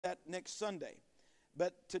that next Sunday.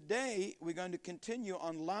 But today we're going to continue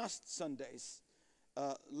on last Sunday's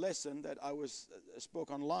lesson that I spoke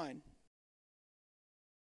online,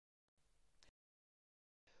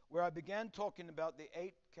 where I began talking about the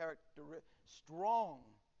 8 strong.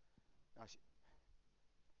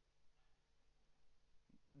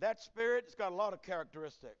 That spirit has got a lot of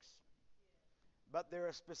characteristics, but there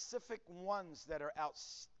are specific ones that are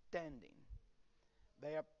outstanding.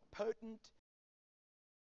 They are potent.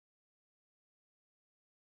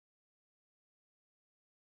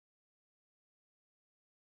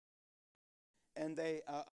 And they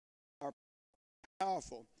are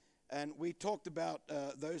powerful. And we talked about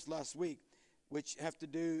those last week, which have to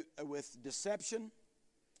do with deception,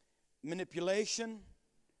 manipulation,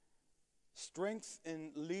 strength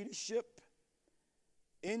in leadership,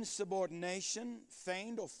 insubordination,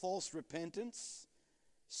 feigned or false repentance,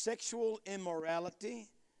 sexual immorality,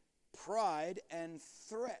 pride, and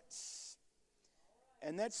threats.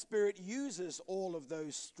 And that spirit uses all of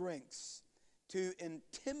those strengths to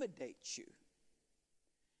intimidate you.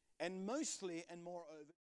 And mostly and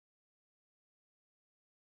moreover,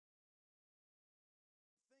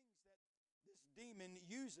 things that this demon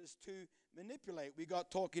uses to manipulate. We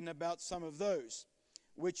got talking about some of those,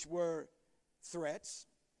 which were threats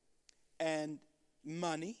and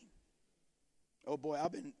money. Oh boy,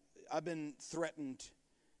 I've been threatened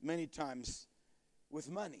many times with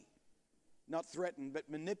money. Not threatened, but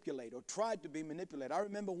manipulate, or tried to be manipulated. I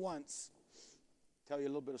remember once, tell you a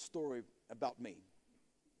little bit of story about me.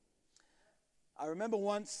 I remember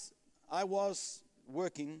once I was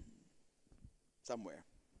working somewhere,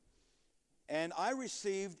 and I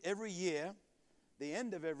received every year, the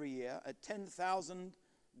end of every year, a $10,000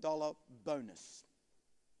 bonus.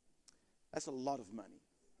 That's a lot of money.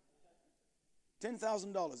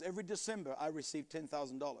 $10,000. Every December, I received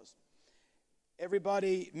 $10,000.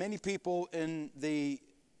 Everybody, many people in the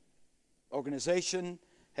organization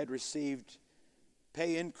had received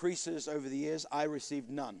pay increases over the years. I received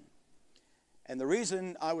none. And the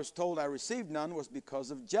reason I was told I received none was because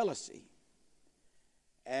of jealousy.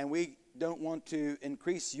 And we don't want to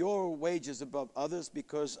increase your wages above others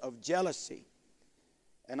because of jealousy.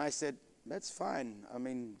 And I said, that's fine. I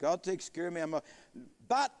mean, God takes care of me.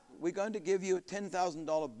 But we're going to give you a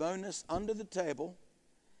 $10,000 bonus under the table,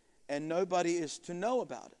 and nobody is to know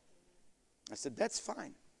about it. I said, that's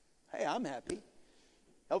fine. Hey, I'm happy.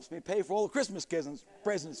 Helps me pay for all the Christmas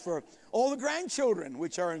presents for all the grandchildren,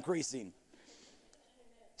 which are increasing.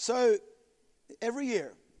 So every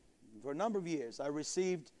year, for a number of years, I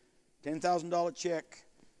received $10,000 check,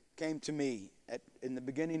 came to me in the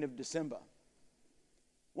beginning of December.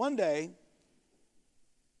 One day,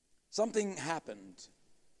 something happened,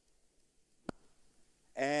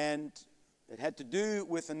 and it had to do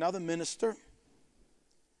with another minister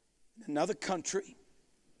in another country,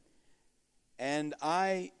 and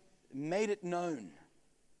I made it known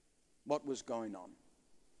what was going on.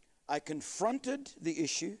 I confronted the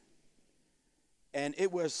issue, and it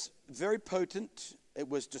was very potent. It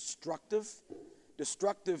was destructive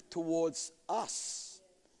towards us,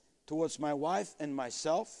 towards my wife and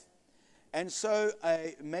myself. And so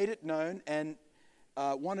I made it known and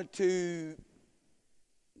wanted to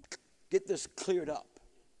get this cleared up.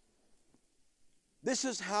 This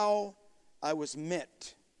is how I was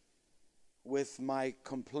met with my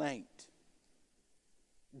complaint.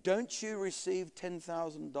 Don't you receive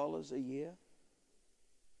 $10,000 a year?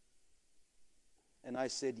 And I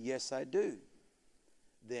said, yes, I do.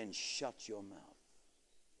 Then shut your mouth.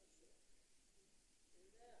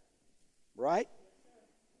 Right?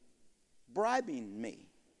 Bribing me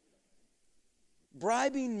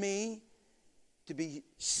to be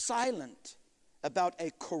silent about a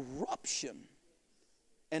corruption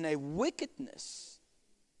and a wickedness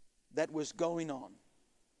that was going on.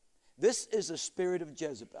 This is a spirit of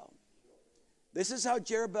Jezebel. This is how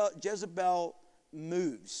Jezebel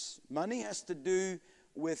moves. Money has to do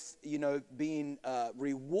with, being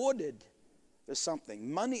rewarded for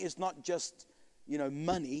something. Money is not just,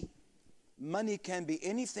 money. Money can be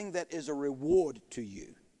anything that is a reward to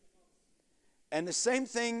you. And the same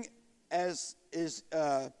thing as is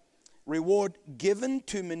reward given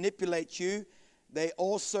to manipulate you,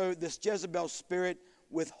 this Jezebel spirit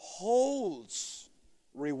withholds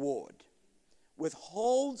reward,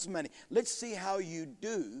 withholds money. Let's see how you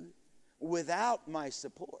do without my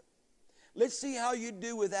support. Let's see how you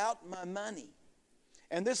do without my money.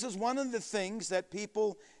 And this is one of the things that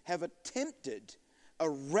people have attempted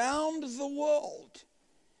around the world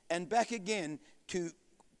and back again to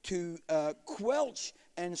quelch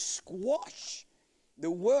and squash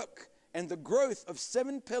the work and the growth of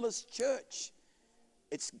Seven Pillars Church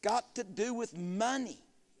It's got to do with money.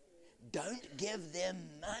 Don't give them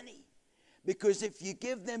money. Because if you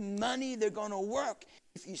give them money, they're going to work.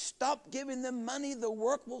 If you stop giving them money, the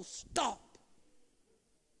work will stop.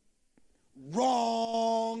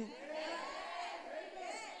 Wrong.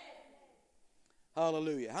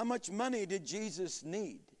 Hallelujah. How much money did Jesus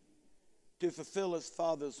need to fulfill his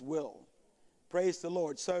Father's will? Praise the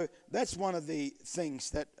Lord. So that's one of the things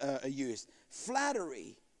that are used.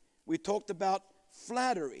 Flattery. We talked about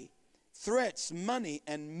flattery, threats, money,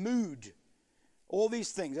 and mood. All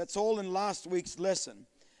these things. That's all in last week's lesson.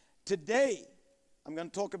 Today, I'm going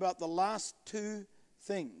to talk about the last two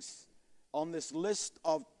things on this list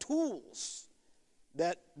of tools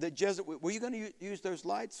that the Jezebel. Were you going to use those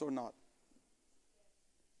lights or not?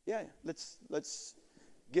 Yeah, let's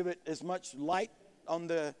give it as much light on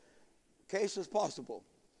the case as possible.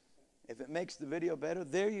 If it makes the video better,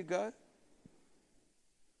 there you go.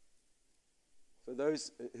 For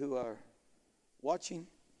those who are watching,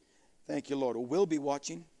 thank you, Lord, or will be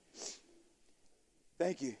watching.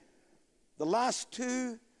 Thank you. The last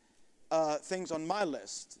two things on my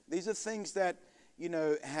list, these are things that,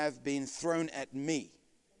 have been thrown at me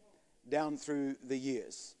down through the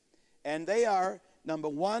years. And they are, number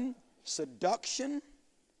one, seduction,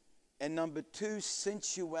 and number two,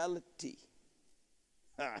 sensuality.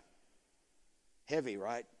 Heavy,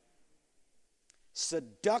 right?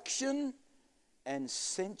 Seduction and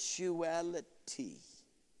sensuality.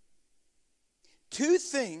 Two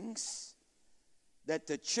things that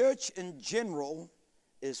the church in general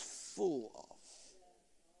is full of.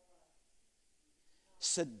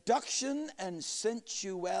 Seduction and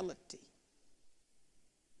sensuality.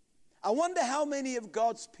 I wonder how many of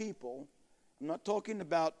God's people, I'm not talking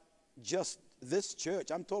about just this church,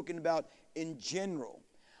 I'm talking about in general.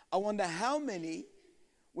 I wonder how many,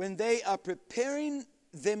 when they are preparing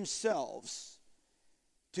themselves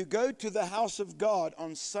to go to the house of God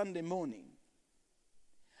on Sunday morning,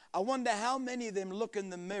 I wonder how many of them look in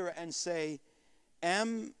the mirror and say,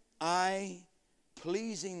 am I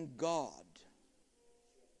pleasing God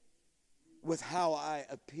with how I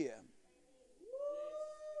appear?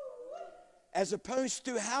 As opposed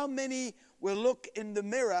to how many will look in the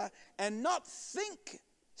mirror and not think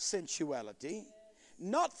sensuality,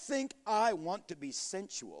 not think I want to be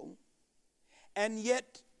sensual, and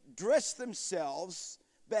yet dress themselves,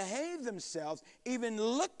 behave themselves, even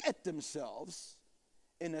look at themselves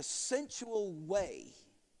in a sensual way,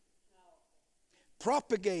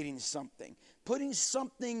 propagating something, putting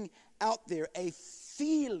something out there, a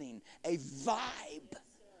feeling, a vibe,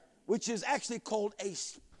 which is actually called a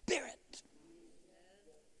spirit.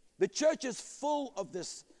 The church is full of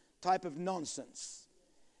this type of nonsense.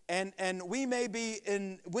 And we may be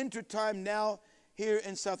in wintertime now here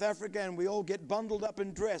in South Africa, and we all get bundled up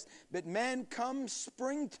and dressed. But man, come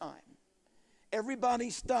springtime,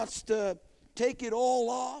 everybody starts to take it all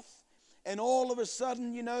off, and all of a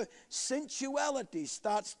sudden, sensuality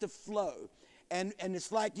starts to flow. And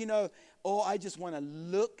it's like, oh, I just want to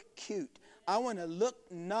look cute. I want to look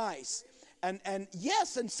nice. And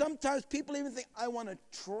yes, and sometimes people even think, I want to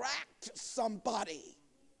attract somebody.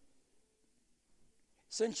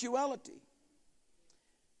 Sensuality.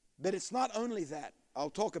 But it's not only that. I'll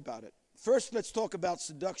talk about it. First, let's talk about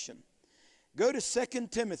seduction. Go to 2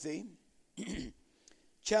 Timothy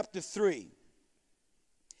chapter 3.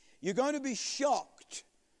 You're going to be shocked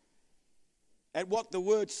at what the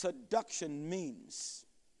word seduction means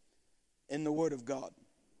in the Word of God.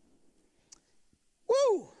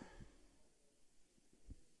 Woo!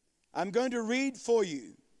 I'm going to read for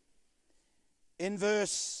you in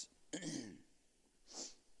verse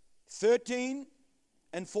 13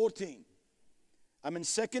 and 14. I'm in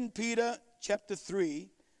 2 Peter chapter 3,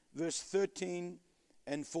 verse 13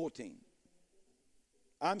 and 14.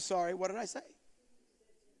 I'm sorry, what did I say?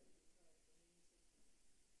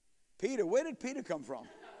 Peter, where did Peter come from?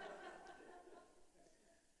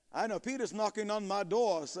 I know Peter's knocking on my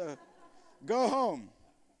door, so go home.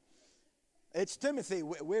 It's Timothy.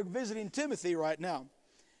 We're visiting Timothy right now.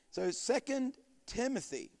 So 2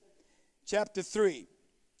 Timothy chapter 3,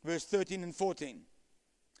 verse 13 and 14.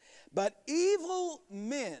 But evil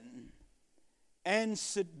men and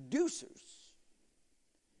seducers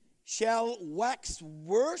shall wax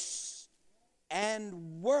worse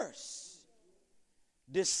and worse,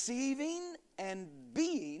 deceiving and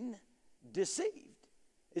being deceived.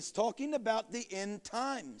 It's talking about the end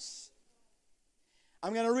times.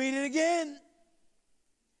 I'm going to read it again.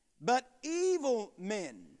 But evil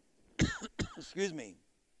men, excuse me,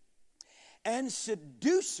 and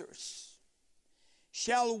seducers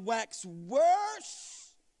shall wax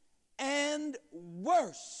worse and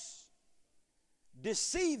worse,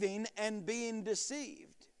 deceiving and being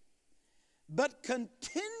deceived. But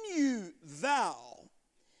continue thou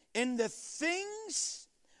in the things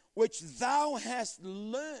which thou hast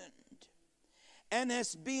learned and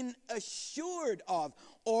hast been assured of,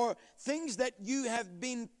 or things that you have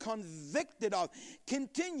been convicted of.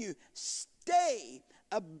 Continue, stay,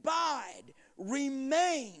 abide,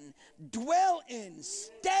 remain, dwell in,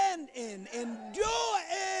 stand in, endure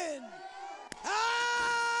in.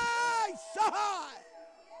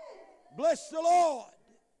 Bless the Lord.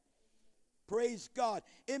 Praise God.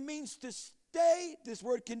 It means to stay, this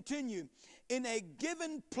word continue, in a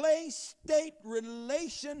given place, state,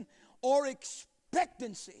 relation, or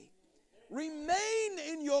expectancy. Remain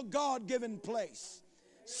in your God-given place.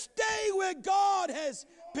 Stay where God has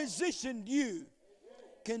positioned you.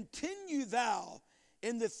 Continue thou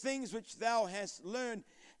in the things which thou hast learned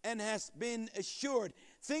and hast been assured.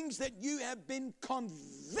 Things that you have been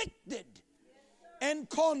convicted and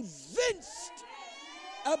convinced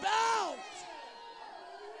about.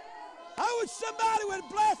 I wish somebody would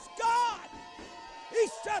bless God.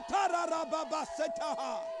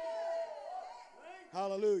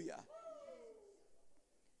 Hallelujah.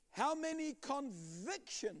 How many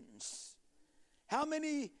convictions, how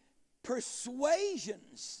many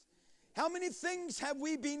persuasions, how many things have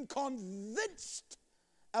we been convinced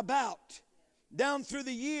about down through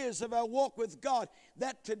the years of our walk with God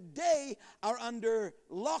that today are under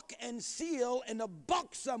lock and seal in a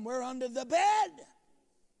box somewhere under the bed?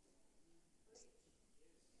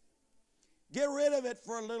 Get rid of it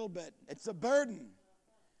for a little bit. It's a burden.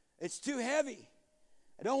 It's too heavy.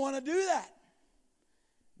 I don't want to do that.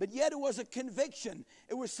 But yet it was a conviction.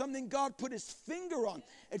 It was something God put his finger on.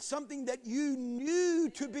 It's something that you knew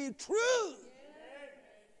to be true.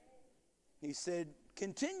 He said,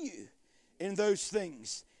 continue in those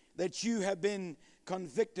things that you have been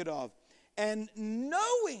convicted of, and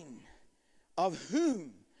knowing of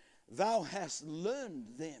whom thou hast learned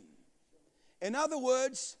them. In other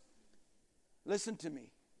words, listen to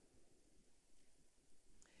me.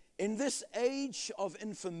 In this age of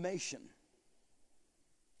information,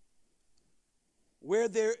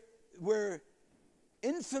 where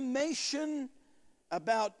information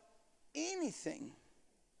about anything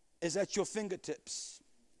is at your fingertips,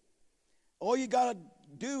 all you got to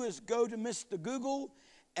do is go to Mr. Google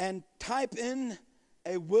and type in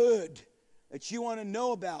a word that you want to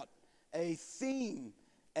know about, a theme,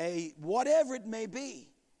 a whatever it may be,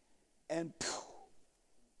 and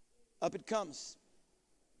up it comes.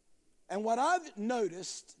 And what I've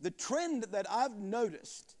noticed, the trend that I've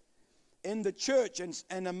noticed in the church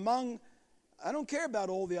and among, I don't care about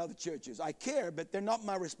all the other churches. I care, but they're not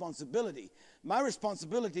my responsibility. My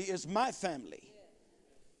responsibility is my family.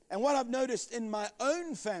 And what I've noticed in my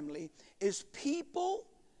own family is people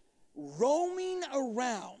roaming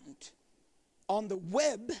around on the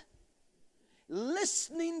web,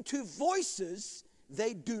 listening to voices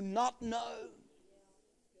they do not know.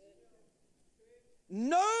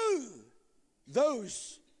 Know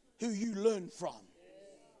those who you learn from.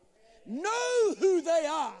 Know who they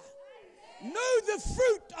are. Know the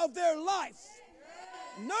fruit of their life.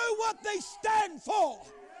 Know what they stand for.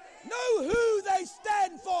 Know who they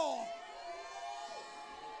stand for.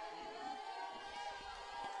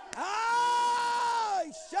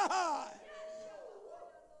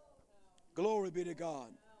 Glory be to God.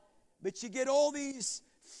 But you get all these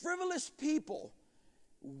frivolous people,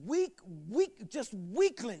 just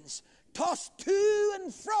weaklings, tossed to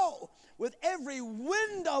and fro with every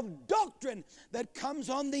wind of doctrine that comes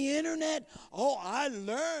on the internet. Oh, I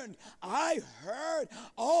learned, I heard,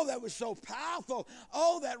 oh, that was so powerful,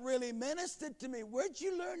 oh, that really ministered to me. Where'd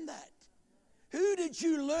you learn that? Who did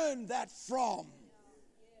you learn that from?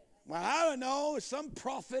 Well, I don't know, some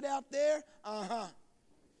prophet out there?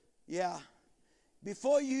 Yeah.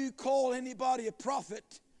 Before you call anybody a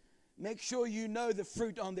prophet, make sure you know the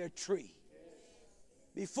fruit on their tree.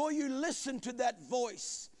 Before you listen to that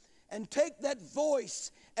voice and take that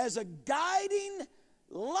voice as a guiding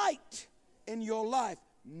light in your life,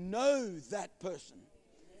 know that person.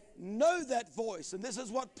 Know that voice. And this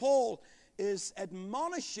is what Paul is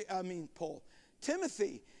admonishing,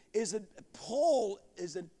 Timothy is, Paul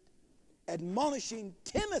is admonishing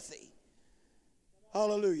Timothy.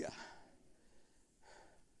 Hallelujah.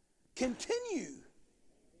 Continue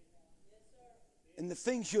in the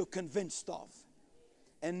things you're convinced of,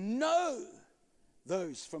 and know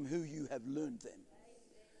those from who you have learned them.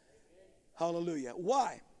 Hallelujah.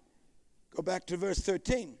 Why? Go back to verse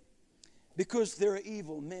 13. Because there are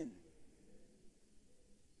evil men.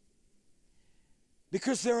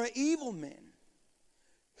 Because there are evil men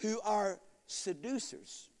who are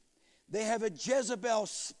seducers. They have a Jezebel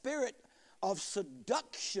spirit of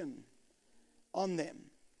seduction on them.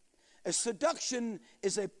 A seduction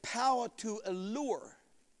is a power to allure.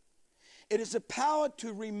 It is a power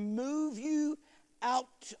to remove you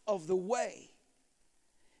out of the way.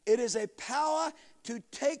 It is a power to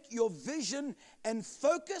take your vision and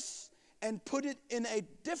focus and put it in a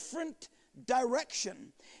different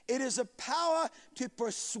direction. It is a power to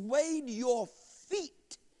persuade your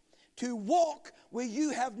feet to walk where you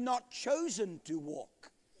have not chosen to walk.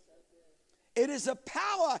 It is a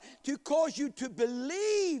power to cause you to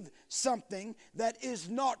believe something that is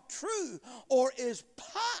not true or is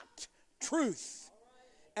part truth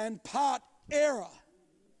and part error.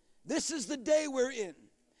 This is the day we're in.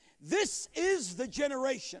 This is the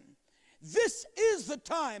generation. This is the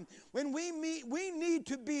time when we need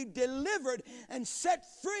to be delivered and set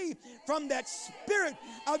free from that spirit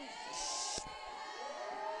of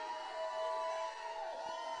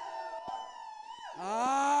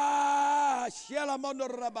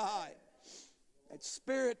that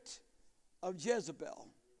spirit of Jezebel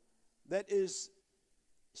that is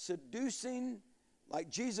seducing, like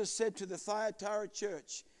Jesus said to the Thyatira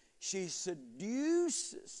church, she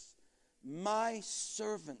seduces my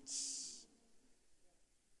servants.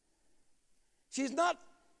 She's not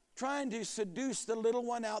trying to seduce the little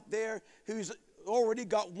one out there who's already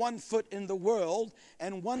got 1 foot in the world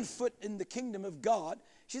and 1 foot in the kingdom of God.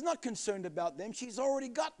 She's not concerned about them. She's already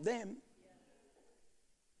got them.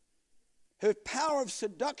 Her power of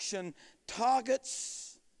seduction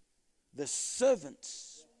targets the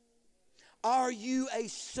servants. Are you a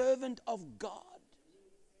servant of God?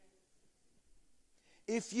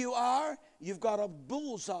 If you are, you've got a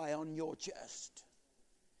bullseye on your chest.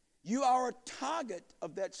 You are a target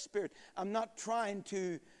of that spirit. I'm not trying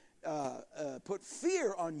to put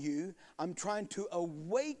fear on you. I'm trying to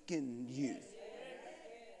awaken you.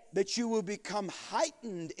 That you will become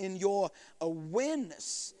heightened in your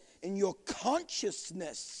awareness, in your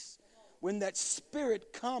consciousness, when that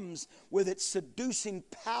spirit comes with its seducing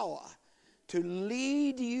power to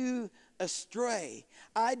lead you astray.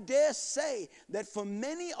 I dare say that for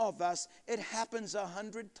many of us, it happens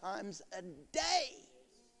 100 times a day.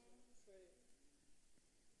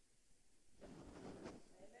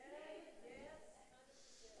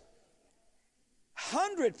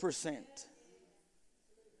 100%.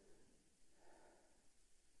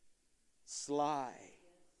 Sly,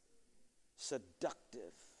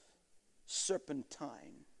 seductive,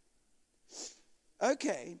 serpentine.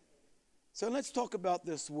 Okay, so let's talk about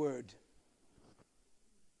this word,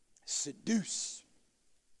 seduce.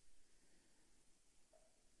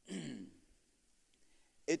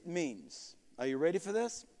 It means, are you ready for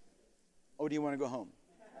this? Or do you want to go home?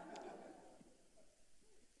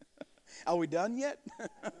 Are we done yet?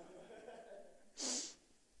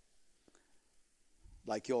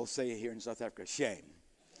 Like you all say here in South Africa, shame.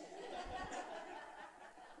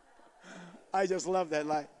 I just love that.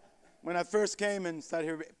 Like when I first came and started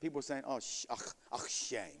hearing people saying, oh,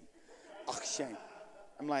 shame. Shame.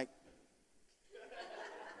 I'm like,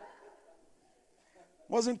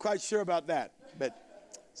 wasn't quite sure about that.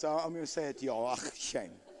 But so I'm going to say it to y'all,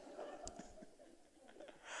 shame.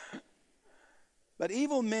 But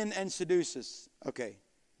evil men and seducers, okay,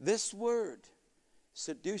 this word,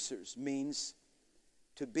 seducers, means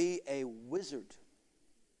to be a wizard.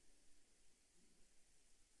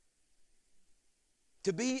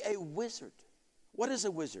 To be a wizard. What is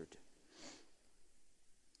a wizard?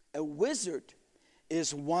 A wizard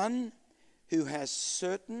is one who has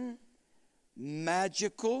certain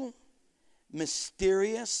magical,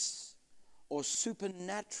 mysterious, or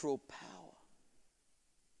supernatural power.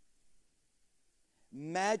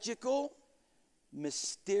 Magical,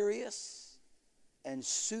 mysterious, and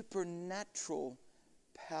supernatural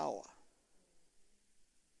power.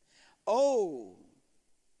 Oh,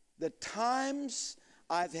 the times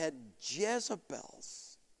I've had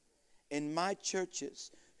Jezebels in my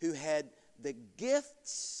churches who had the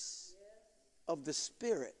gifts of the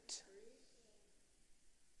Spirit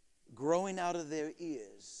growing out of their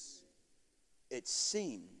ears, it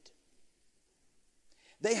seemed.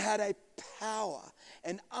 They had a power,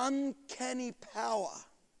 an uncanny power,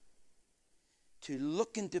 to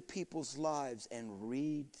look into people's lives and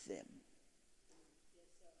read them.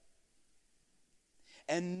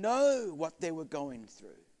 And know what they were going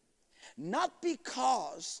through. Not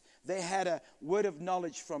because they had a word of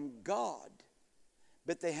knowledge from God,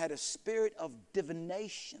 but they had a spirit of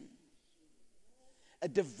divination. A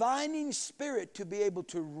divining spirit to be able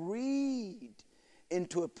to read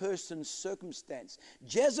into a person's circumstance.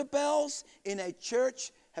 Jezebels in a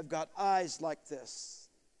church have got eyes like this.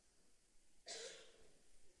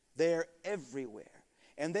 They're everywhere.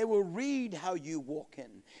 And they will read how you walk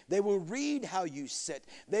in. They will read how you sit.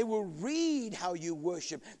 They will read how you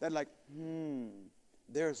worship. They're like,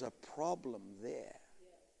 there's a problem there.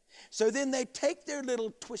 So then they take their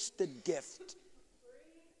little twisted gift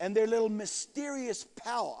and their little mysterious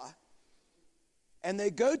power, and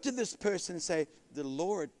they go to this person and say, the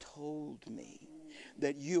Lord told me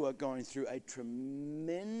that you are going through a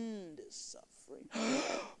tremendous suffering.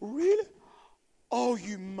 Really? Oh,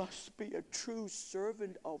 you must be a true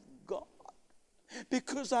servant of God.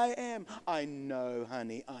 Because I am. I know,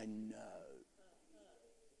 honey, I know.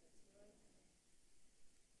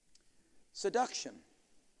 Seduction.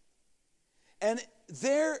 And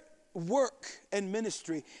their work and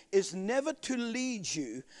ministry is never to lead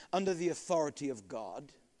you under the authority of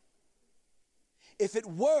God. If it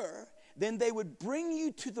were, then they would bring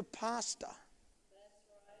you to the pastor.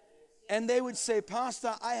 And they would say,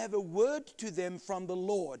 Pastor, I have a word to them from the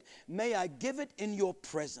Lord. May I give it in your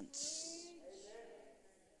presence?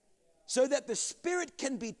 So that the spirit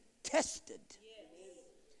can be tested.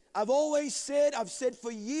 I've said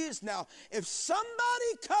for years now, if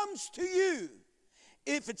somebody comes to you,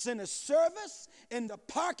 if it's in a service, in the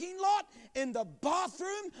parking lot, in the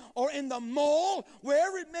bathroom, or in the mall,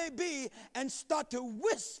 wherever it may be, and start to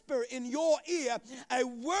whisper in your ear a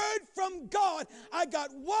word from God, I got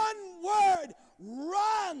one word: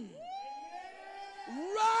 run.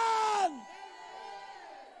 Run.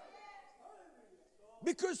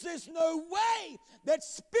 Because there's no way that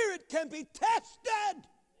spirit can be tested.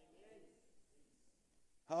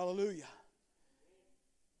 Hallelujah.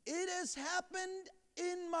 It has happened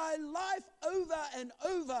in my life over and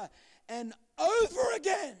over and over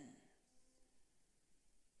again.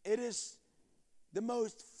 It is the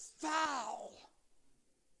most foul,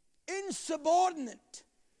 insubordinate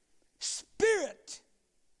spirit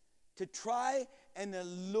to try and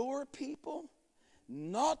allure people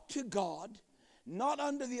not to God, not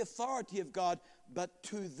under the authority of God, but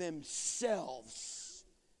to themselves,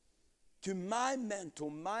 to my mantle,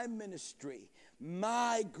 my ministry,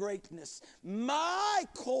 my greatness, my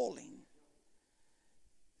calling.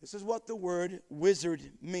 This is what the word wizard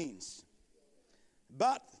means.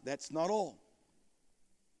 But that's not all.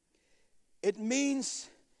 It means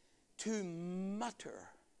to mutter.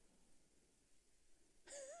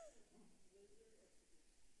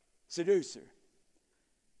 Seducer.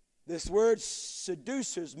 This word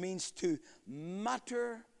seducers means to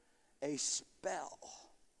mutter a spell.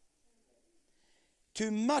 To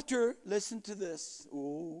mutter, listen to this.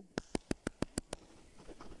 Ooh.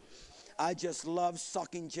 I just love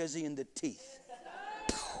sucking Jezzy in the teeth.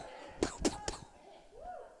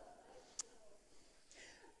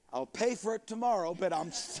 I'll pay for it tomorrow, but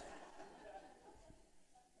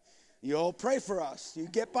you all pray for us. You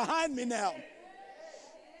get behind me now.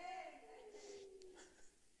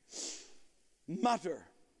 Mutter.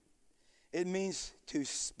 It means to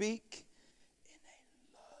speak in a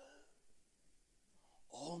low,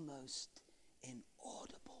 almost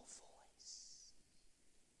inaudible voice.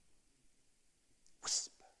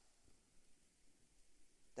 Whisper.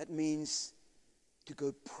 That means to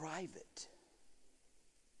go private,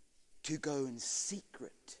 to go in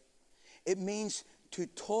secret. It means to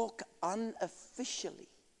talk unofficially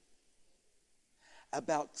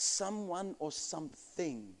about someone or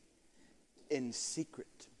something in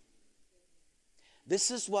secret.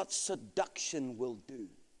 This is what seduction will do.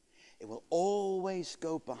 It will always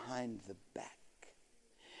go behind the back.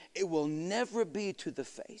 It will never be to the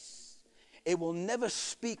face. It will never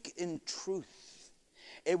speak in truth.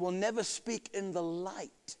 It will never speak in the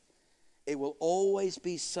light. It will always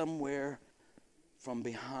be somewhere from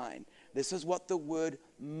behind. This is what the word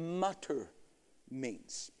mutter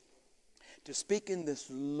means. To speak in this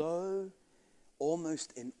low,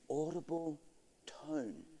 almost inaudible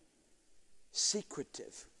tone,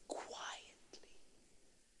 secretive, quietly,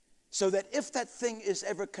 so that if that thing is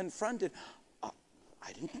ever confronted,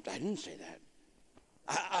 I didn't say that.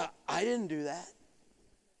 I didn't do that.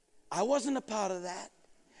 I wasn't a part of that.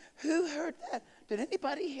 Who heard that? Did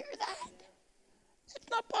anybody hear that? It's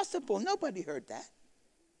not possible. Nobody heard that.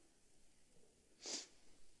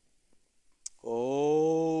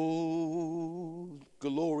 Oh,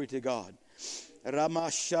 glory to God.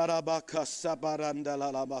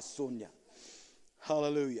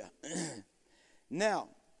 Hallelujah. Now,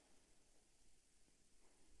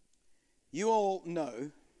 you all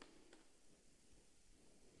know,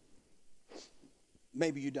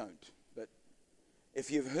 maybe you don't, but if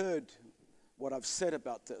you've heard what I've said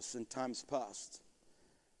about this in times past,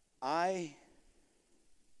 I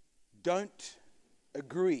don't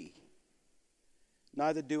agree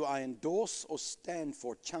Neither do I endorse or stand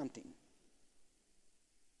for chanting.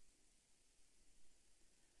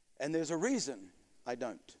 And there's a reason I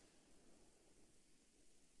don't.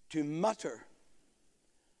 To mutter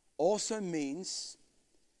also means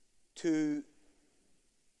to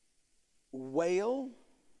wail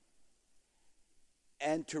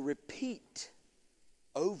and to repeat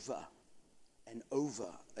over and over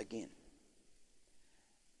again.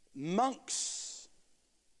 Monks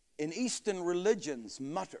in Eastern religions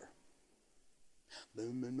mutter.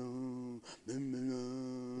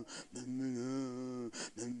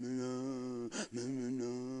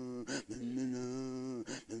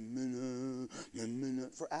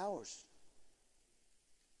 For hours.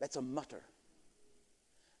 That's a mutter.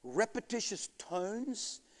 Repetitious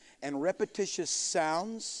tones and repetitious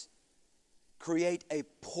sounds create a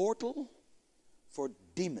portal for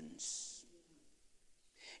demons.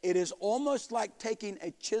 It is almost like taking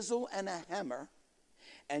a chisel and a hammer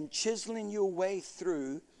and chiseling your way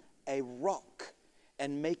through a rock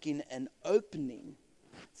and making an opening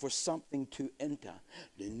for something to enter.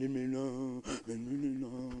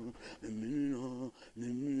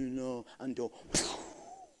 Until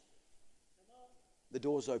the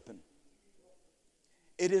doors open.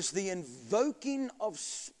 It is the invoking of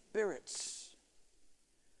spirits.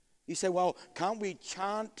 You say, well, can't we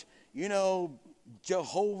chant,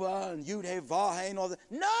 Jehovah and Yud-Heh-Vah and all that?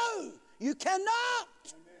 No, you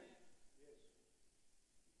cannot.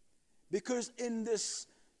 Because in this,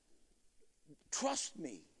 trust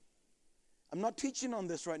me, I'm not teaching on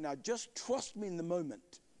this right now, just trust me in the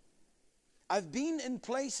moment. I've been in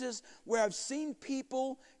places where I've seen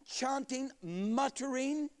people chanting,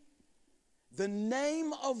 muttering the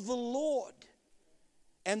name of the Lord,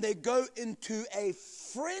 and they go into a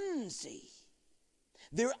frenzy.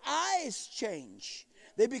 Their eyes change.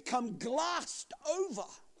 They become glassed over.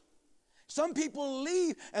 Some people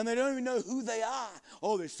leave and they don't even know who they are.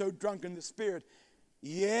 Oh, they're so drunk in the spirit.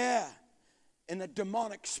 Yeah, in a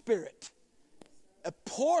demonic spirit. A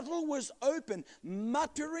portal was open.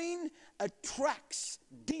 Muttering attracts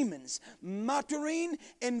demons. Muttering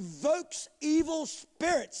invokes evil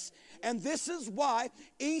spirits. And this is why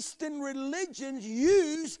Eastern religions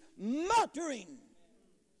use muttering.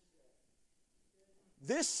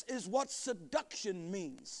 This is what seduction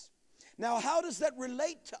means. Now, how does that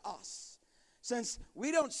relate to us? Since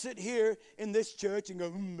we don't sit here in this church and go,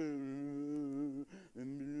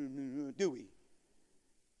 do we?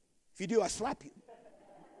 If you do, I slap you.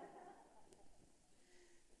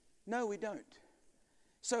 No, we don't.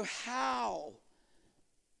 So how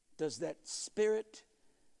does that spirit,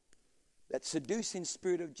 that seducing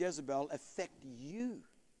spirit of Jezebel, affect you?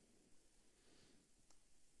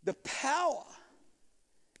 The power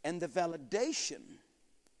and the validation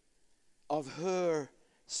of her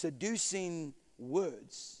seducing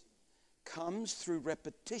words comes through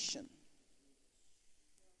repetition.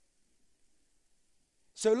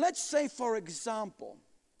 So let's say, for example,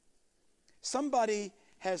 somebody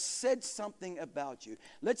has said something about you.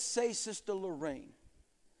 Let's say, Sister Lorraine,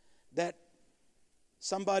 that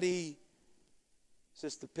somebody,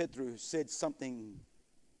 Sister Pedro, said something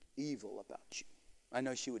evil about you. I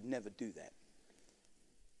know she would never do that.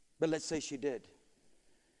 But let's say she did.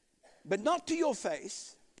 But not to your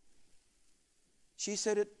face. She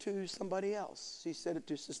said it to somebody else. She said it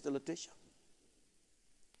to Sister Letitia.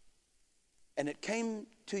 And it came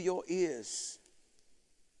to your ears.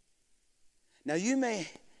 Now you may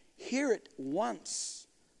hear it once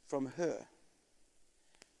from her,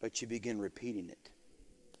 but you begin repeating it.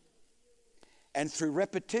 And through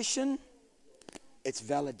repetition, it's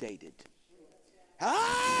validated.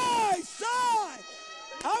 Hey, son!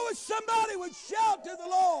 I wish somebody would shout to the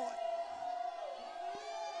Lord.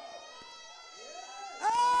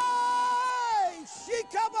 Hey!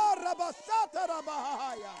 Shikabarabasata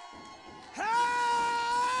rabahaya.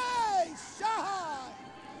 Hey! Shahai!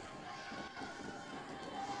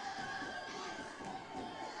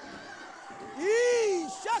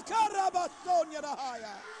 Shakarabasonya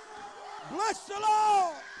rahaya. Bless the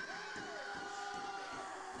Lord.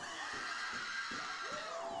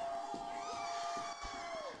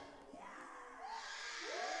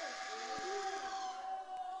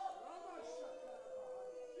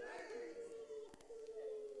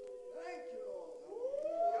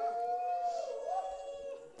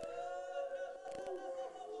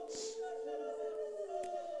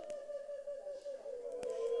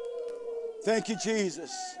 Thank you,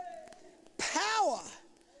 Jesus. Power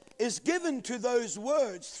is given to those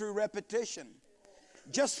words through repetition.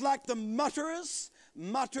 Just like the mutterers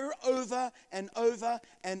mutter over and over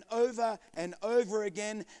and over and over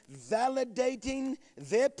again, validating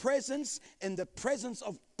their presence in the presence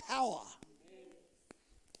of power.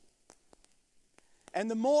 And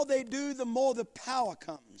the more they do, the more the power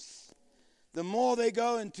comes. The more they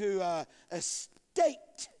go into a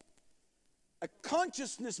state, a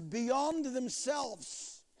consciousness beyond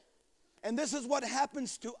themselves. And this is what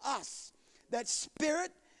happens to us. That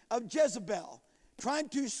spirit of Jezebel trying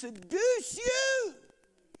to seduce you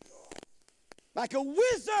like a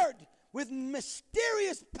wizard with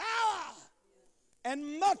mysterious power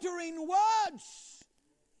and muttering words,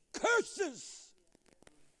 curses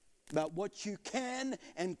about what you can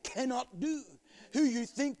and cannot do, who you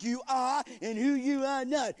think you are and who you are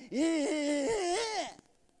not.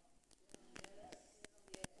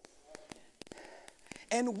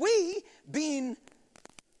 And we, being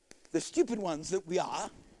the stupid ones that we are,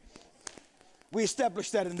 we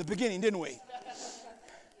established that in the beginning, didn't we?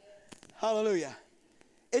 Hallelujah.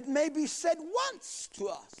 It may be said once to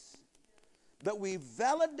us, but we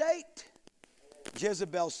validate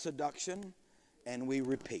Jezebel's seduction and we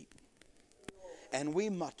repeat. And we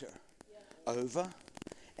mutter over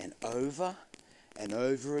and over and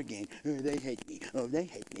over again. Oh, they hate me. Oh, they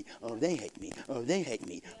hate me. Oh, they hate me. Oh, they hate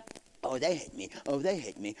me. Oh, they hate me. Oh, they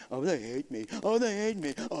hate me. Oh, they hate me. Oh, they hate me.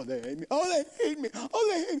 Oh, they hate me. Oh, they hate me. Oh, they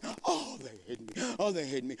hate me. Oh, they hate me. Oh, they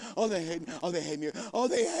hate me. Oh, they hate me. Oh, they hate me. Oh,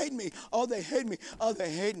 they hate me. Oh, they hate me. Oh, they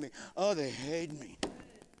hate me. Oh, they hate me.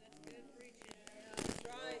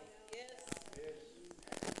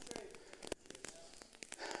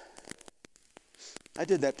 I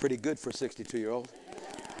did that pretty good for a 62-year-old.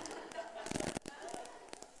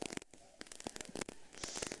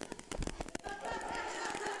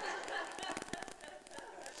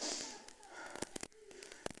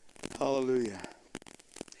 Hallelujah.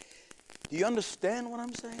 Do you understand what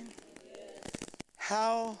I'm saying?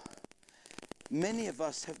 How many of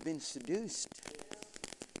us have been seduced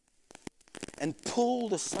and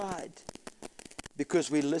pulled aside because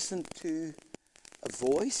we listened to a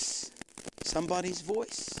voice, somebody's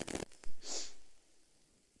voice.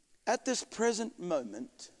 At this present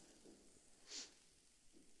moment,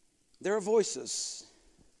 there are voices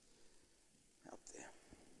out there.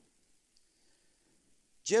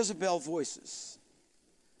 Jezebel voices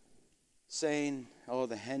saying, oh,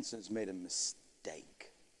 the Hanssens made a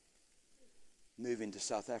mistake moving to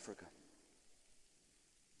South Africa.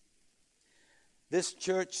 This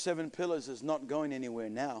church, Seven Pillars, is not going anywhere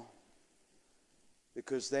now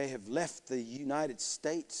because they have left the United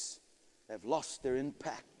States. They've lost their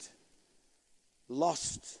impact,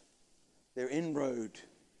 lost their inroad,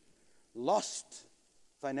 lost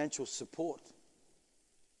financial support.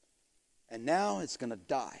 And now it's going to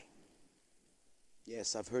die.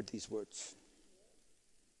 Yes, I've heard these words.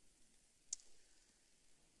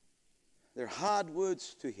 They're hard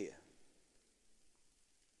words to hear.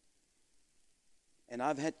 And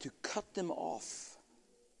I've had to cut them off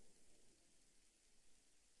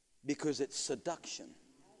because it's seduction.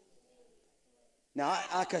 Now,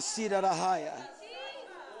 I could see that higher.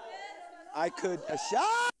 I could. Thank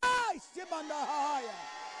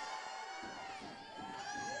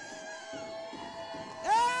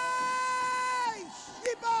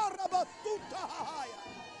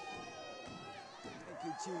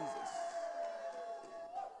you, Jesus.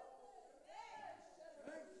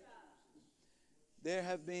 There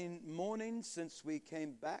have been mornings since we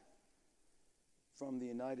came back from the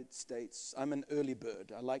United States. I'm an early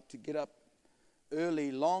bird. I like to get up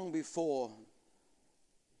early, long before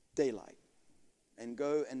daylight, and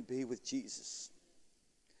go and be with Jesus.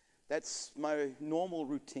 That's my normal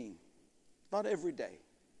routine. Not every day.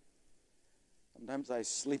 Sometimes I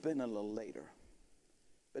sleep in a little later.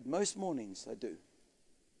 But most mornings I do.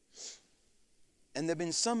 And there have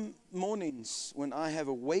been some mornings when I have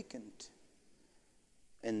awakened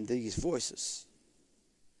and these voices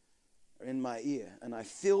are in my ear, and I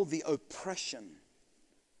feel the oppression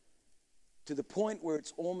to the point where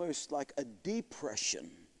it's almost like a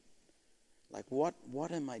depression. Like, what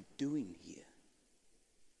am I doing here?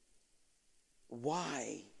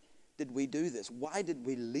 Why did we do this? Why did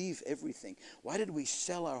we leave everything? Why did we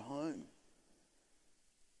sell our home?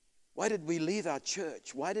 Why did we leave our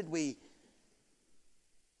church? Why did we...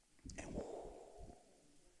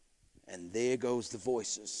 And there goes the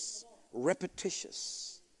voices,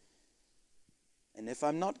 repetitious. And if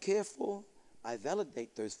I'm not careful, I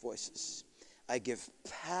validate those voices. I give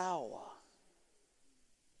power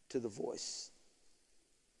to the voice.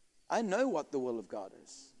 I know what the will of God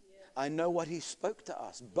is. I know what He spoke to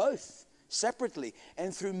us, both separately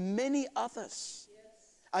and through many others.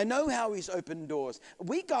 I know how He's opened doors.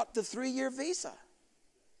 We got the 3-year visa.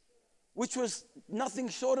 which was nothing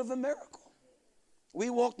short of a miracle. We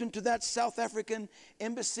walked into that South African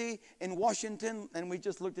embassy in Washington, and we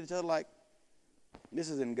just looked at each other like, this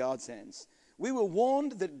is in God's hands. We were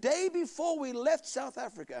warned the day before we left South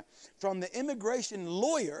Africa from the immigration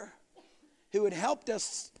lawyer who had helped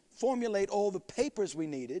us formulate all the papers we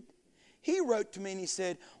needed. He wrote to me and he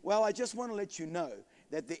said, well, I just want to let you know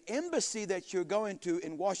that the embassy that you're going to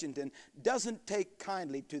in Washington doesn't take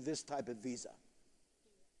kindly to this type of visa.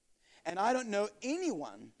 And I don't know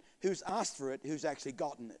anyone who's asked for it who's actually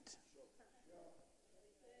gotten it.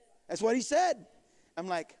 That's what he said. I'm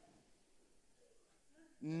like,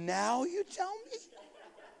 now you tell me?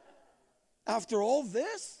 After all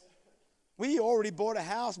this? We already bought a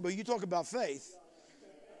house, but you talk about faith.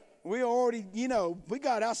 We already, we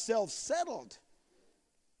got ourselves settled.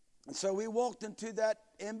 And so we walked into that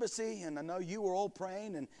embassy, and I know you were all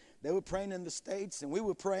praying, and they were praying in the States, and we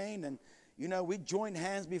were praying, and, we joined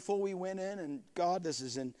hands before we went in, and God, this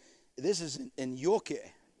is in your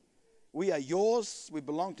care. We are yours. We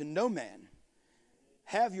belong to no man.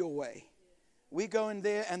 Have your way. We go in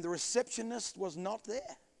there, and the receptionist was not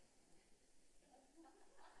there.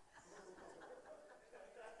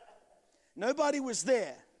 Nobody was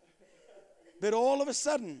there. But all of a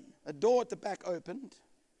sudden, a door at the back opened.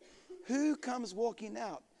 Who comes walking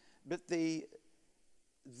out but the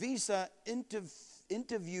visa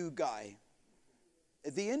interview guy?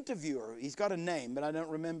 The interviewer, he's got a name, but I don't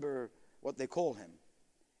remember what they call him.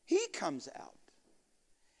 He comes out.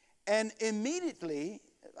 And immediately,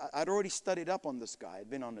 I'd already studied up on this guy. I'd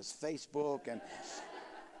been on his Facebook, and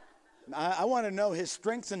I want to know his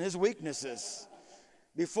strengths and his weaknesses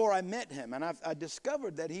before I met him. And I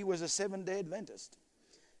discovered that he was a Seventh-day Adventist.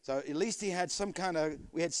 So at least we had some kind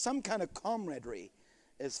of camaraderie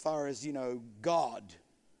as far as, God.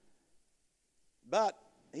 But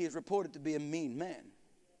he is reported to be a mean man.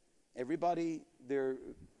 Everybody, their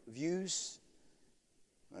views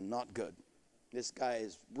are not good. This guy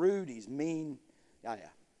is rude, he's mean. Yeah.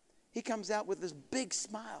 He comes out with this big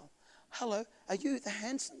smile. Hello, are you the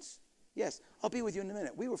Hanssens? Yes, I'll be with you in a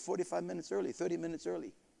minute. We were 45 minutes early, 30 minutes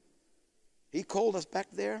early. He called us back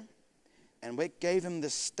there, and we gave him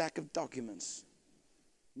this stack of documents.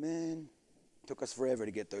 Man, it took us forever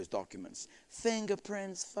to get those documents.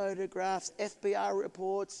 Fingerprints, photographs, FBI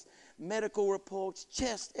reports, medical reports,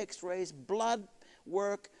 chest x-rays, blood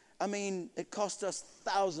work. I mean, it cost us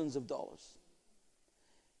thousands of dollars.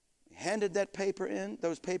 We handed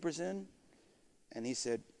those papers in, and he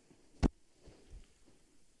said,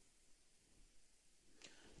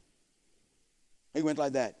 he went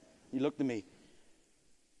like that. He looked at me.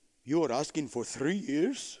 You are asking for 3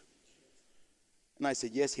 years? And I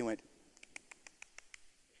said, yes. He went.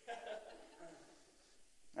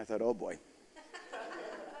 I thought, oh boy.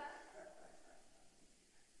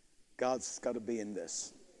 God's got to be in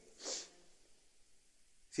this.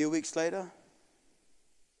 A few weeks later,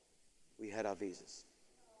 we had our visas.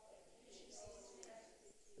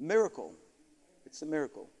 Miracle. It's a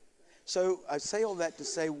miracle. So I say all that to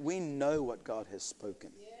say we know what God has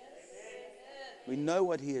spoken. We know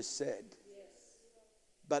what he has said.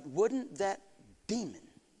 But wouldn't that demon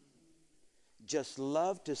just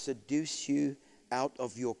love to seduce you out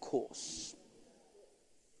of your course?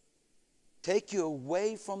 Take you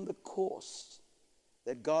away from the course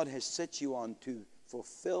that God has set you on to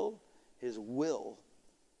fulfill his will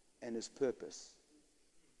and his purpose.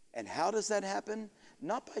 And how does that happen?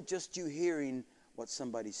 Not by just you hearing what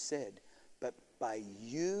somebody said, but by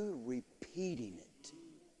you repeating it.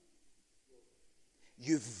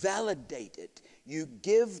 You validate it. You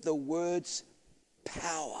give the words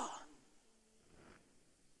power.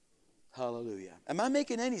 Hallelujah. Am I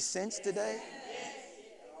making any sense today?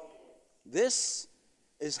 This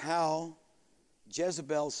is how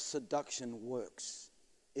Jezebel's seduction works.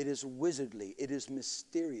 It is wizardly. It is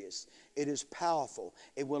mysterious. It is powerful.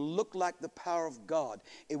 It will look like the power of God.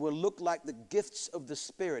 It will look like the gifts of the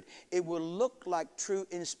Spirit. It will look like true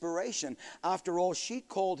inspiration. After all, she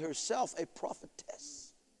called herself a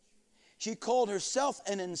prophetess. She called herself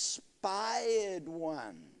an inspired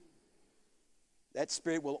one. That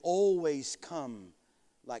spirit will always come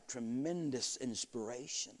like tremendous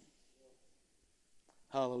inspiration.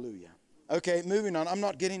 Hallelujah. Okay, moving on. I'm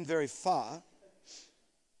not getting very far.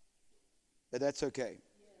 But that's okay.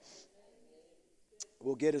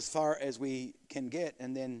 We'll get as far as we can get.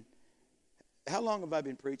 And then, how long have I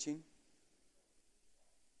been preaching?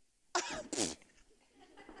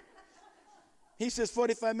 He says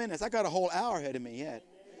 45 minutes. I got a whole hour ahead of me yet.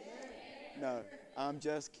 No, I'm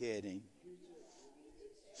just kidding.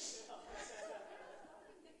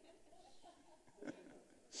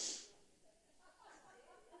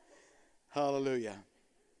 Hallelujah.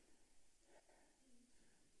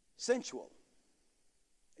 Sensual.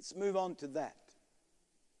 Let's move on to that.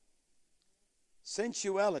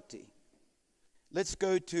 Sensuality. Let's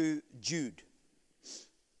go to Jude.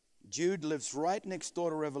 Jude lives right next door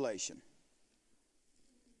to Revelation.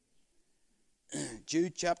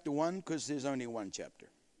 Jude chapter 1, because there's only one chapter.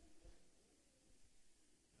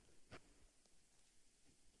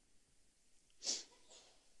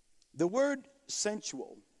 The word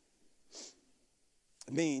sensual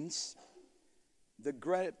means the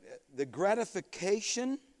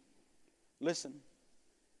gratification, listen,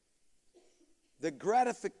 the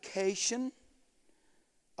gratification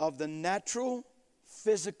of the natural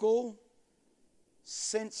physical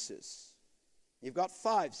senses. You've got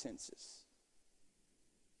 5 senses.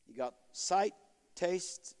 You got sight,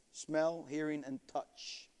 taste, smell, hearing, and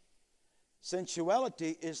touch.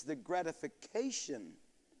 Sensuality is the gratification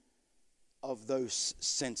of those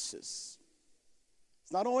senses.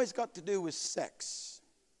 It's not always got to do with sex.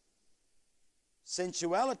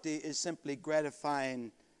 Sensuality is simply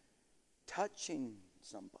gratifying touching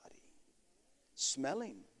somebody,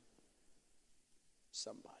 smelling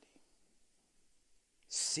somebody,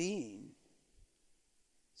 seeing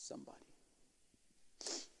somebody.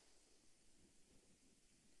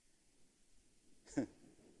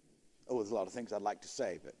 Oh, there's a lot of things I'd like to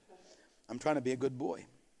say, but I'm trying to be a good boy.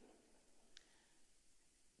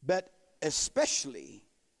 But especially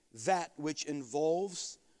that which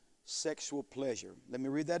involves sexual pleasure. Let me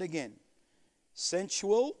read that again.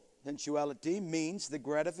 Sensuality means the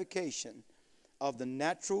gratification of the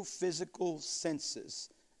natural physical senses,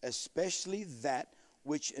 especially that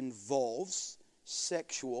which involves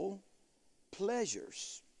sexual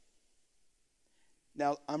pleasures.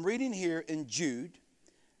 Now, I'm reading here in Jude.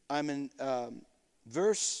 I'm in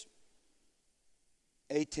verse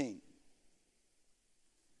 18.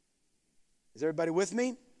 Is everybody with me?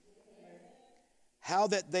 Yes. How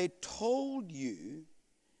that they told you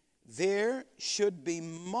there should be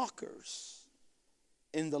mockers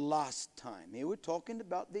in the last time. Here we're talking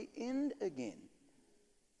about the end again.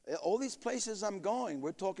 All these places I'm going,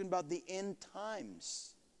 we're talking about the end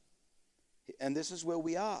times. And this is where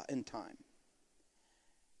we are in time.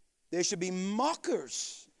 There should be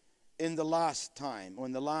mockers in the last time, or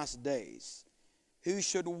in the last days, who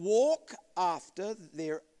should walk after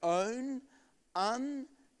their own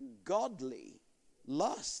ungodly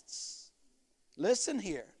lusts. Listen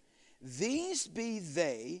here. These be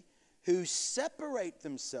they who separate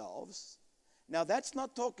themselves. Now that's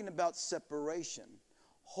not talking about separation,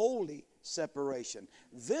 holy separation.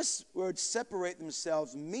 This word separate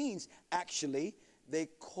themselves means actually they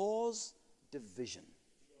cause division.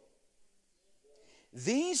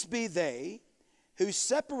 These be they who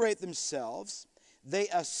separate themselves. They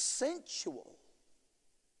are sensual,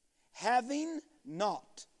 having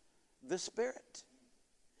not the Spirit.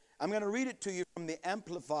 I'm going to read it to you from the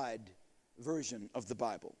Amplified version of the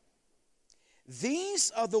Bible.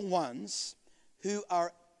 These are the ones who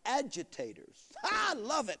are agitators. I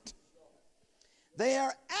love it. They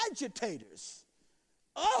are agitators.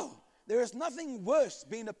 Oh, there is nothing worse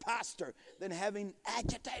being a pastor than having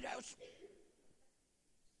agitators.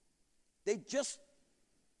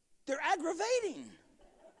 They're aggravating.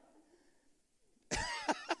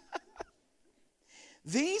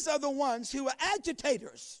 These are the ones who are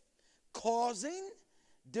agitators, causing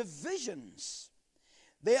divisions.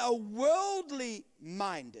 They are worldly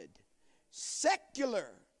minded,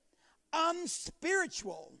 secular,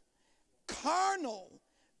 unspiritual, carnal,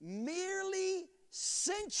 merely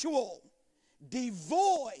sensual,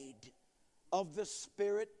 devoid of the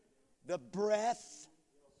Spirit, the breath,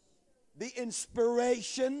 the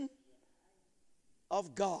inspiration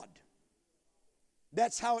of God.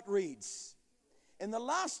 That's how it reads. In the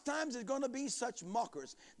last times, there's going to be such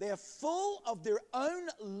mockers. They are full of their own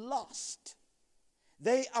lust.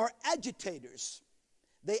 They are agitators.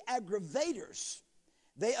 They aggravators.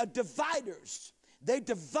 They are dividers. They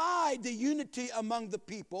divide the unity among the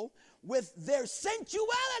people with their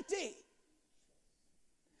sensuality,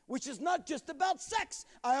 which is not just about sex.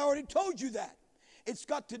 I already told you that. It's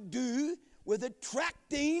got to do with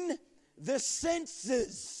attracting the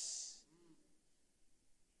senses.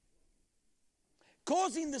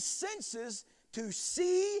 Causing the senses to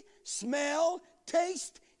see, smell,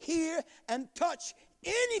 taste, hear, and touch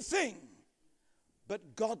anything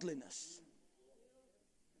but godliness.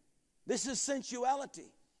 This is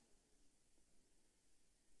sensuality.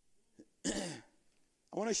 I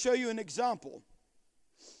want to show you an example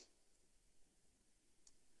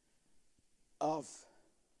of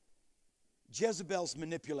Jezebel's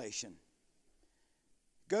manipulation.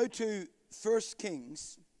 Go to 1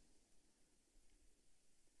 Kings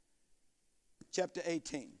chapter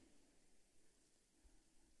 18.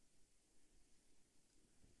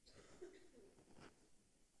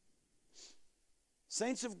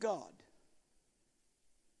 Saints of God,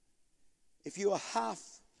 if you are half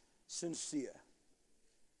sincere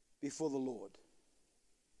before the Lord,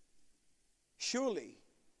 surely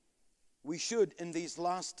we should in these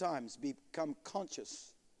last times become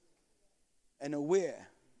conscious and aware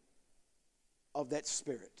of that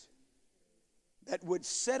spirit that would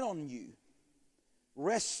set on you,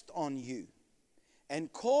 rest on you,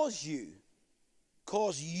 and cause you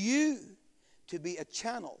to be a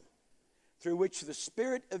channel through which the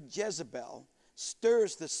spirit of Jezebel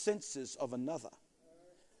stirs the senses of another,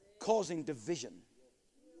 causing division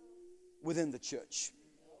within the church.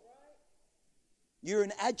 You're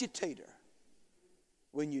an agitator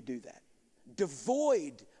when you do that,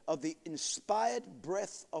 devoid of the inspired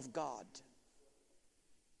breath of God.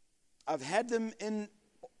 I've had them in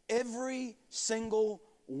every single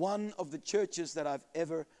one of the churches that I've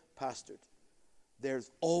ever pastored. There's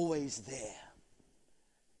always there.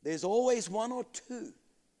 There's always one or two.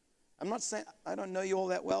 I'm not saying, I don't know you all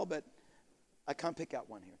that well, but I can't pick out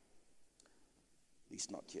one here. At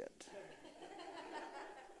least not yet.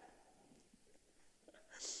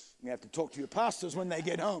 You have to talk to your pastors when they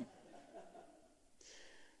get home.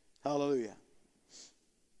 Hallelujah.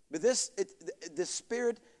 But the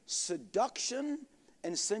spirit, seduction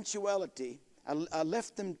and sensuality, I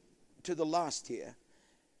left them to the last here.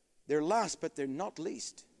 They're last, but they're not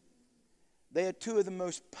least. They are two of the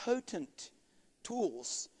most potent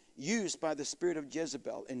tools used by the spirit of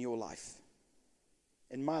Jezebel in your life,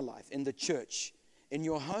 in my life, in the church, in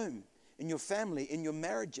your home, in your family, in your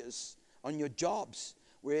marriages, on your jobs,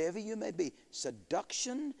 wherever you may be.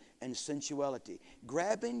 Seduction and sensuality,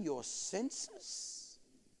 grabbing your senses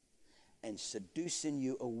and seducing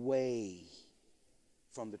you away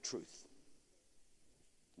from the truth.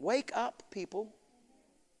 Wake up, people.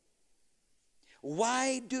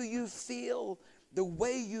 Why do you feel the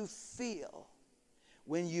way you feel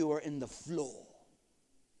when you are in the floor?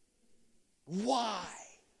 Why?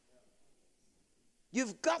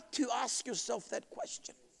 You've got to ask yourself that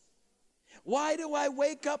question. Why do I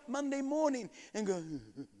wake up Monday morning and go,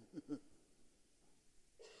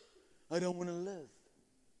 I don't want to live.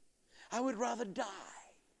 I would rather die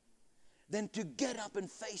than to get up and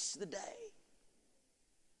face the day.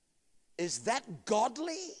 Is that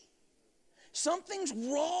godly? Something's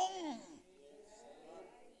wrong.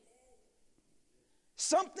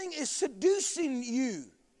 Something is seducing you.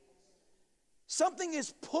 Something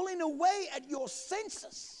is pulling away at your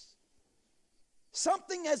senses.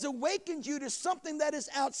 Something has awakened you to something that is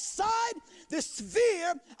outside the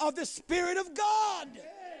sphere of the Spirit of God.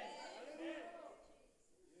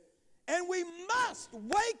 And we must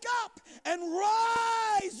wake up and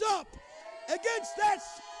rise up against that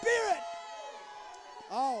spirit.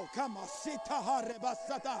 Oh, come on.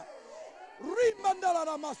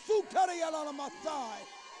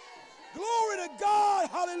 Glory to God.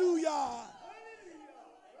 Hallelujah.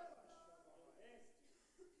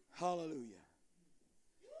 Hallelujah.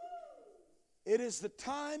 It is the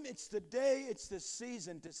time, it's the day, it's the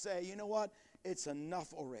season to say, you know what? It's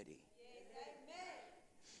enough already.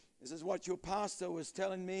 This is what your pastor was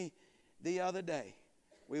telling me the other day.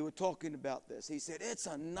 We were talking about this. He said, it's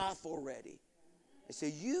enough already. I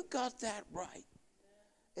said, you got that right.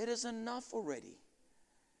 It is enough already.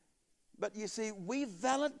 But you see, we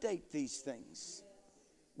validate these things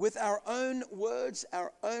with our own words,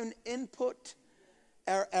 our own input,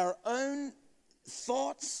 our own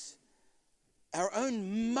thoughts, our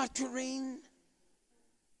own muttering.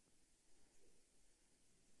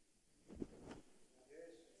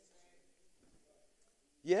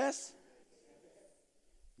 Yes?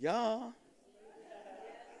 Ja.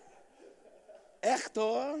 Echt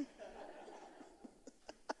hoor.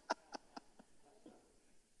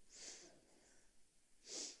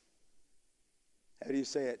 How do you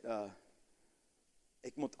say it?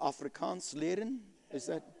 Ik moet Afrikaans leren. Is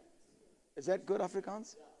that good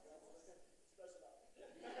Afrikaans?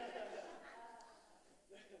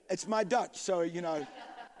 It's my Dutch, so you know.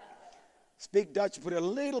 Speak Dutch, put a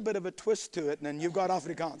little bit of a twist to it, and then you've got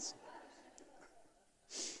Afrikaans.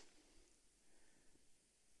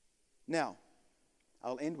 Now,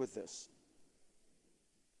 I'll end with this.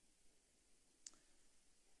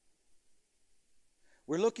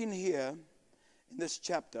 We're looking here in this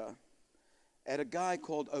chapter at a guy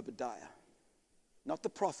called Obadiah. Not the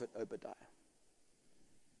prophet Obadiah.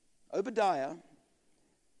 Obadiah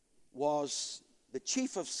was the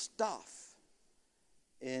chief of staff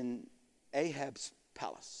in Ahab's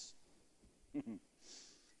palace.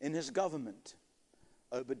 In his government,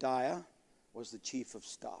 Obadiah was the chief of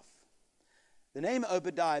staff. The name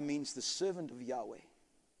Obadiah means the servant of Yahweh.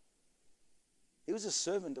 He was a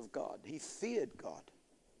servant of God. He feared God.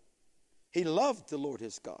 He loved the Lord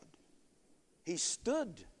his God. He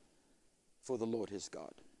stood for the Lord his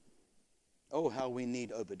God. Oh, how we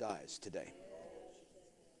need Obadiahs today.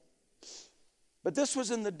 But this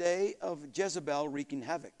was in the day of Jezebel wreaking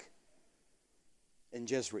havoc in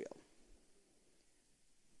Jezreel.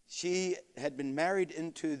 She had been married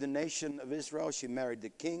into the nation of Israel. She married the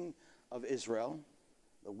king of Israel,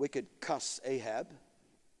 the wicked cuss Ahab.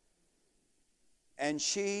 And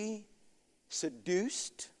she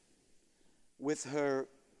seduced with her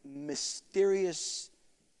mysterious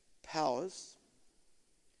powers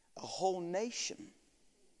a whole nation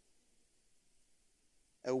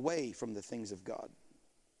away from the things of God.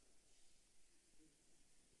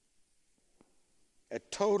 A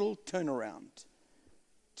total turnaround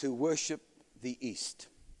to worship the East,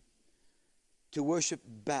 to worship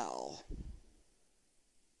Baal.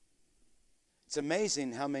 It's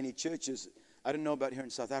amazing how many churches, I don't know about here in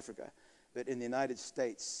South Africa, but in the United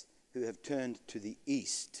States, who have turned to the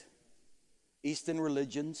East. Eastern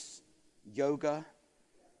religions, yoga,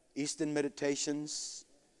 Eastern meditations,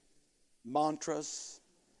 mantras,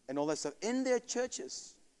 and all that stuff. In their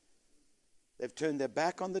churches, they've turned their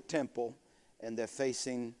back on the temple and they're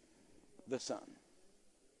facing the sun.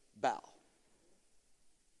 Baal.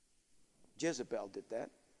 Jezebel did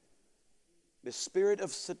that. The spirit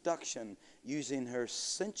of seduction, using her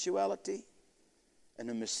sensuality and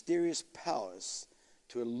her mysterious powers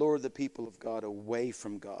to allure the people of God away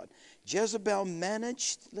from God. Jezebel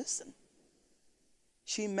managed, listen,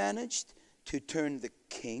 she managed to turn the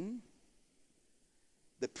king,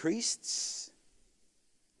 the priests,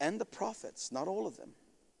 and the prophets, not all of them,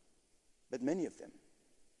 but many of them.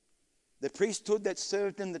 The priesthood that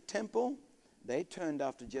served in the temple, they turned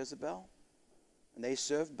after Jezebel, and they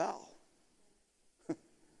served Baal.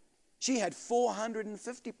 She had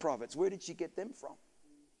 450 prophets. Where did she get them from?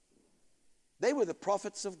 They were the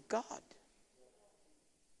prophets of God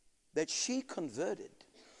that she converted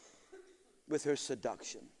with her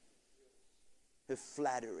seduction, her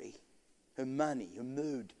flattery, her money, her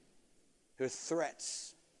mood, her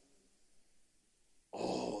threats.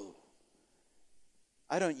 Oh,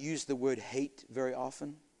 I don't use the word hate very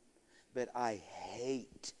often, but I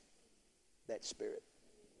hate that spirit.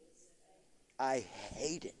 I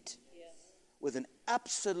hate it with an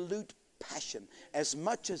absolute passion. As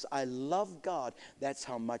much as I love God, that's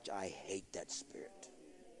how much I hate that spirit.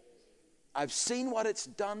 I've seen what it's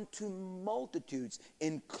done to multitudes,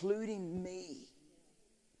 including me,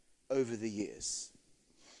 over the years.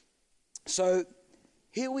 So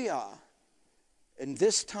here we are. In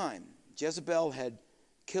this time, Jezebel had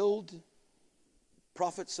killed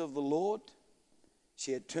prophets of the Lord.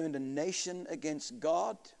 She had turned a nation against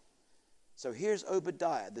God. So here's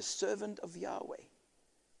Obadiah, the servant of Yahweh.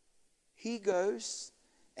 He goes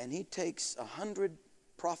and he takes 100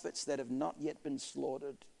 prophets that have not yet been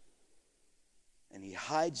slaughtered, and he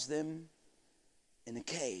hides them in a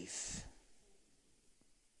cave.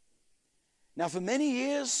 Now, for many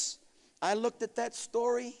years, I looked at that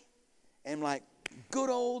story and I'm like, good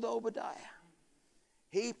old Obadiah.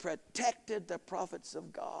 He protected the prophets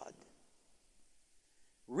of God.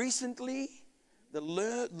 Recently, the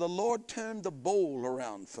Lord turned the bowl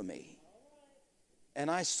around for me.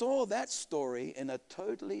 And I saw that story in a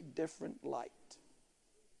totally different light.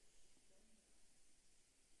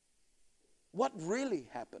 What really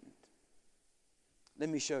happened? Let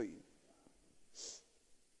me show you.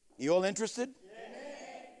 You all interested?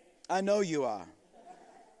 I know you are.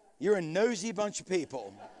 You're a nosy bunch of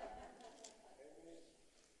people.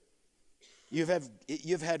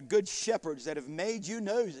 You've had good shepherds that have made you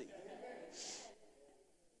nosy.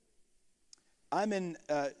 I'm in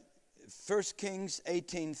 1 Kings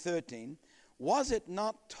 18:13. Was it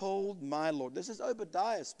not told my Lord, this is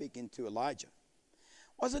Obadiah speaking to Elijah.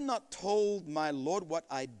 Was it not told my Lord what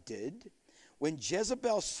I did when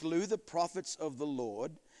Jezebel slew the prophets of the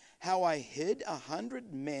Lord, how I hid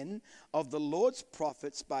 100 men of the Lord's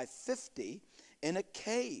prophets by 50 in a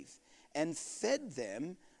cave and fed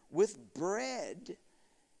them with bread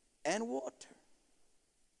and water?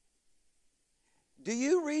 Do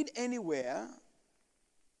you read anywhere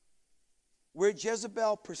where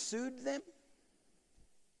Jezebel pursued them?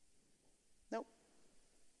 No.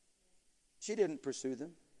 She didn't pursue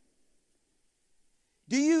them.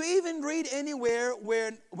 Do you even read anywhere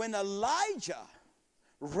where when Elijah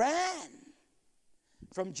ran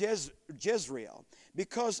from Jezreel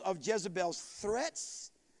because of Jezebel's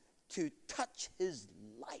threats to touch his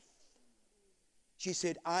life? She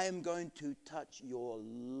said, I am going to touch your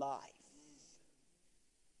life.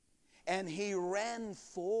 and he ran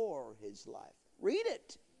for his life. Read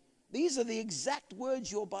it. These are the exact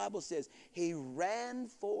words your Bible says. He ran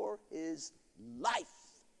for his life.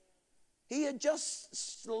 He had just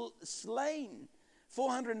slain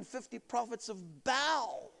 450 prophets of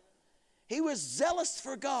Baal. He was zealous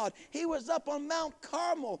for God. He was up on Mount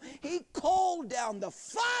Carmel. He called down the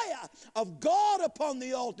fire of God upon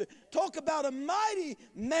the altar. Talk about a mighty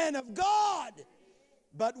man of God.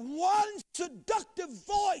 But one seductive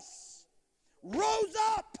voice rose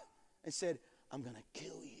up and said, I'm going to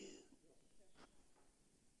kill you.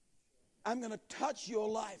 I'm going to touch your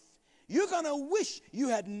life. You're going to wish you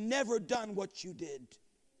had never done what you did.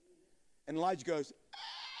 And Elijah goes,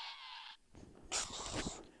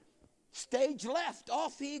 stage left,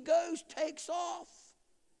 off he goes, takes off.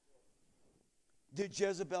 Did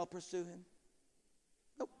Jezebel pursue him?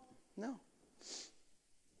 Nope, no.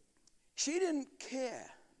 She didn't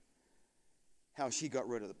care how she got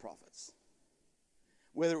rid of the prophets.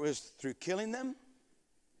 Whether it was through killing them,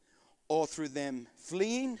 or through them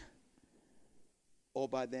fleeing, or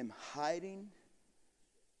by them hiding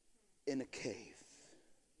in a cave.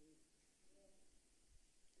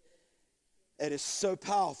 It is so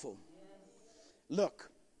powerful. Look,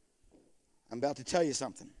 I'm about to tell you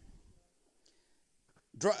something.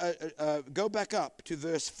 Go back up to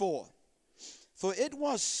verse 4. For it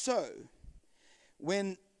was so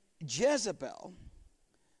when Jezebel,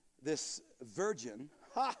 this virgin,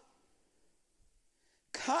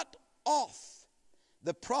 cut off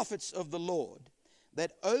the prophets of the Lord,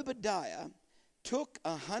 that Obadiah took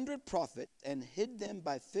 100 prophets and hid them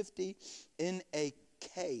by 50 in a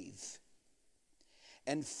cave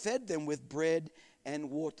and fed them with bread and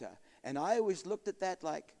water. And I always looked at that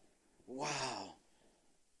like, wow,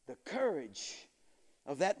 the courage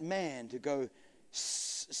of that man to go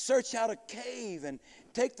search out a cave and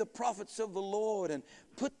take the prophets of the Lord and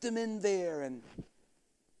put them in there. And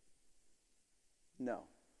no,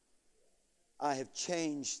 I have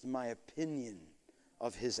changed my opinion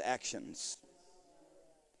of his actions.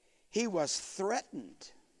 He was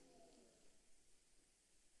threatened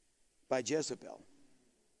by Jezebel.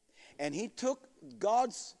 And he took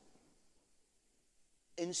God's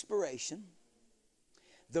inspiration,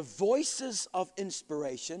 the voices of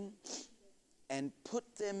inspiration, and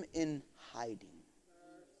put them in hiding.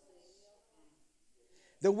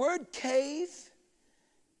 The word cave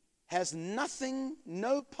has nothing,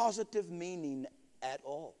 no positive meaning at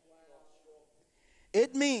all.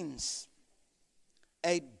 It means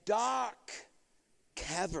a dark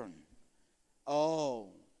cavern.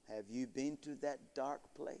 Oh, have you been to that dark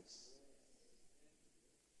place?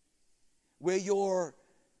 Where your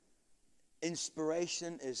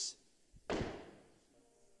inspiration is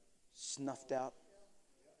snuffed out,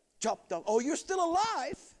 chopped up. Oh, you're still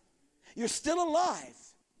alive. You're still alive.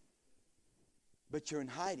 But you're in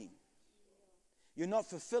hiding. You're not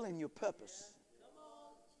fulfilling your purpose.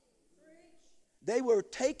 They were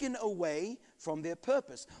taken away from their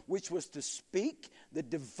purpose, which was to speak the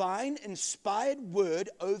divine inspired word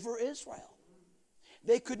over Israel.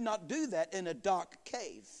 They could not do that in a dark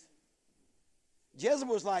cave.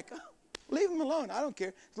 Jezebel was like, oh, leave them alone. I don't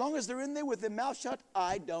care. As long as they're in there with their mouth shut,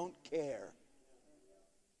 I don't care.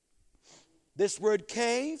 This word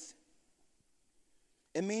cave,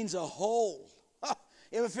 it means a hole.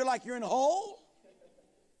 You ever feel like you're in a hole?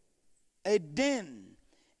 A den.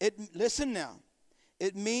 Listen now.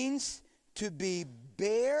 It means to be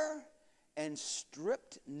bare and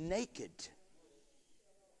stripped naked.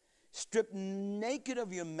 Stripped naked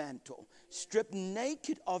of your mantle. Stripped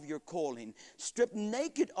naked of your calling. Stripped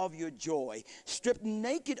naked of your joy. Stripped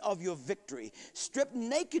naked of your victory. Stripped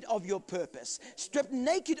naked of your purpose. Stripped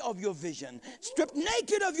naked of your vision. Stripped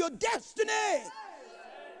naked of your destiny.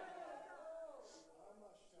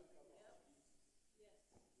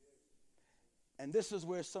 And this is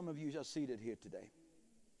where some of you are seated here today.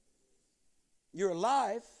 You're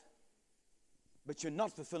alive, but you're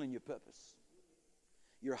not fulfilling your purpose.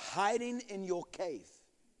 You're hiding in your cave.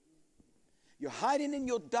 You're hiding in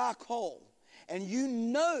your dark hole. And you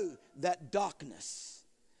know that darkness.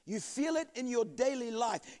 You feel it in your daily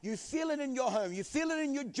life. You feel it in your home. You feel it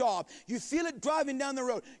in your job. You feel it driving down the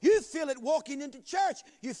road. You feel it walking into church.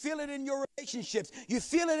 You feel it in your relationships. You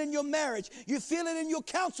feel it in your marriage. You feel it in your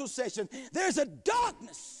counsel session. There's a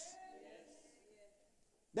darkness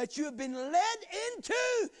that you have been led into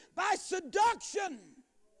by seduction.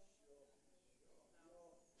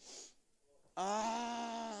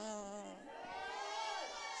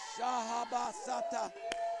 Shahabasata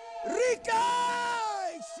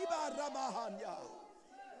Rikai Shibaramahanya.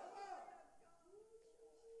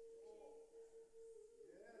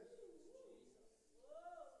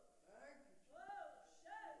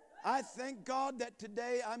 I thank God that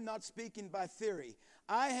today I'm not speaking by theory.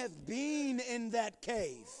 I have been in that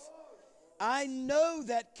cave. I know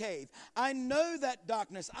that cave. I know that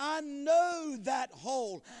darkness. I know that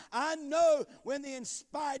hole. I know when the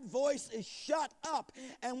inspired voice is shut up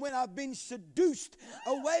and when I've been seduced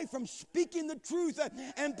away from speaking the truth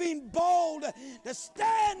and being bold to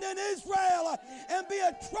stand in Israel and be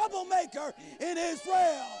a troublemaker in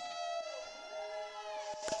Israel.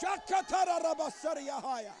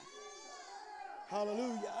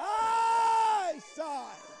 Hallelujah. I sigh.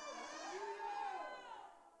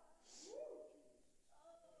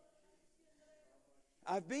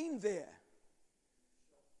 I've been there.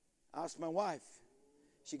 Ask my wife.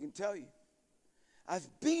 She can tell you. I've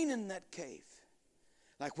been in that cave.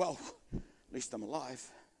 Like, well, at least I'm alive.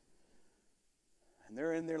 And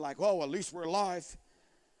they're in there like, well, at least we're alive.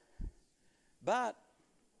 But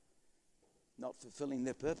not fulfilling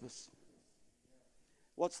their purpose.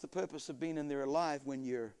 What's the purpose of being in there alive when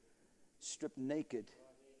you're stripped naked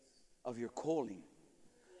of your calling?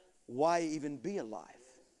 Why even be alive?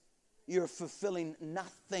 You're fulfilling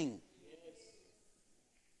nothing.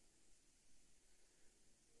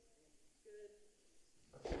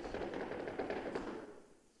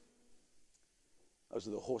 Those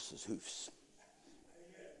are the horse's hoofs.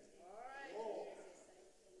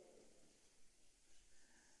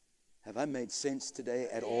 Have I made sense today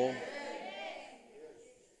at all?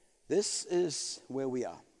 This is where we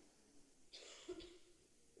are.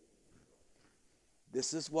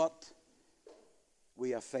 This is what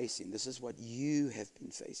we are facing. This is what you have been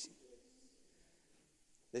facing.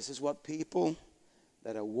 This is what people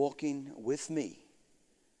that are walking with me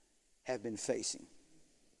have been facing,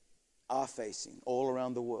 are facing all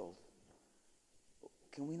around the world.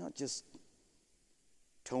 Can we not just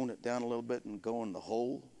tone it down a little bit and go in the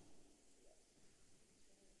hole?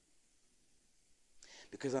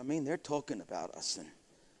 Because, I mean, they're talking about us. And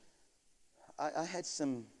I had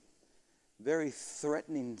some very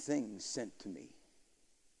threatening things sent to me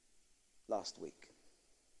last week.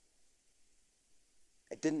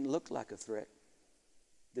 It didn't look like a threat,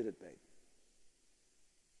 did it, babe?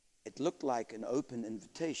 It looked like an open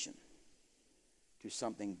invitation to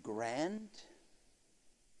something grand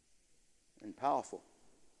and powerful.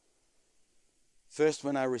 First,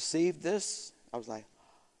 when I received this, I was like,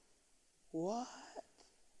 what?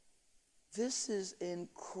 This is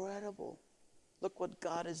incredible. Look what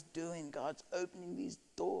God is doing. God's opening these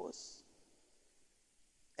doors.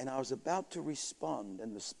 And I was about to respond,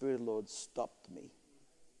 and the Spirit of the Lord stopped me.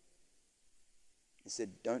 He said,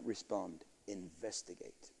 don't respond,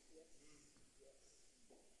 investigate.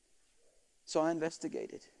 So I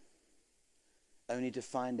investigated, only to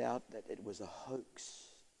find out that it was a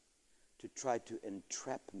hoax to try to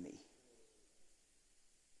entrap me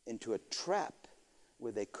into a trap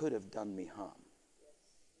where they could have done me harm.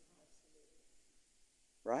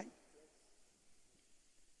 Right?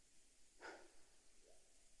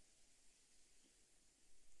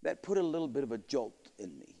 That put a little bit of a jolt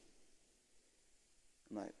in me.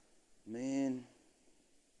 I'm like, man,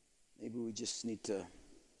 maybe we just need to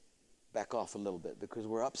back off a little bit because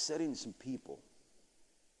we're upsetting some people.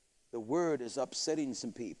 The word is upsetting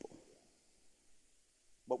some people.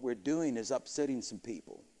 What we're doing is upsetting some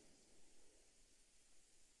people.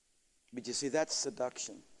 But you see, that's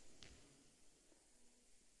seduction.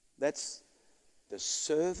 That's the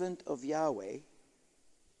servant of Yahweh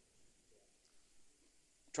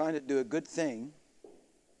trying to do a good thing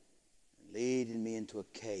and leading me into a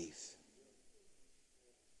cave.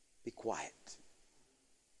 Be quiet.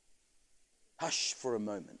 Hush for a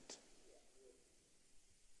moment.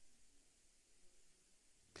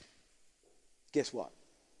 Guess what?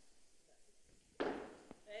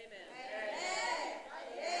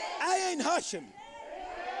 I ain't hushing.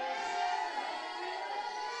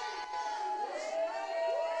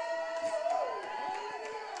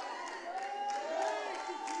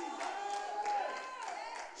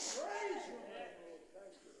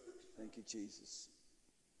 Thank you, Jesus.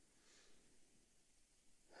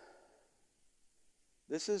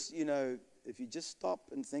 This is, if you just stop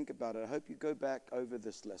and think about it, I hope you go back over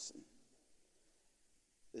this lesson.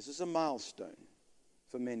 This is a milestone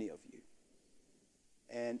for many of you.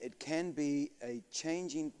 And it can be a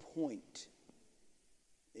changing point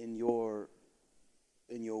in your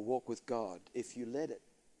walk with God if you let it,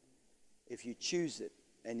 if you choose it,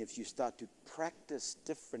 and if you start to practice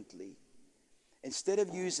differently. Instead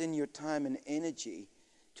of using your time and energy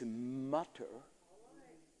to mutter,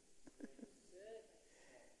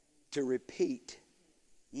 to repeat,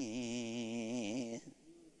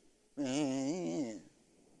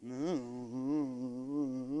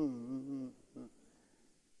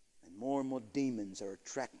 animal demons are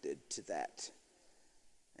attracted to that.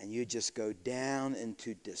 And you just go down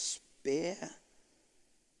into despair,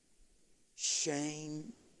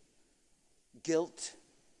 shame, guilt,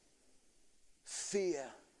 fear,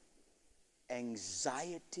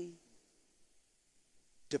 anxiety,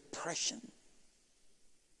 depression.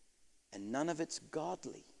 And none of it's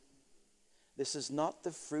godly. This is not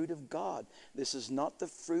the fruit of God. This is not the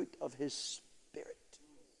fruit of His Spirit.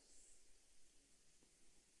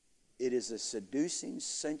 It is a seducing,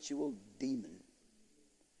 sensual demon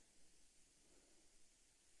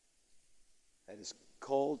that is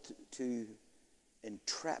called to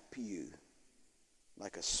entrap you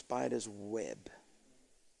like a spider's web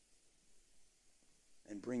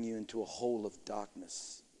and bring you into a hole of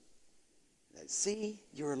darkness. That, see,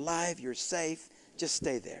 you're alive, you're safe, just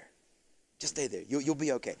stay there. Just stay there. You'll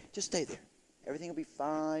be okay. Just stay there. Everything will be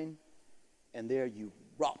fine. And there you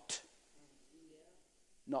rot,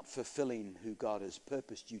 not fulfilling who God has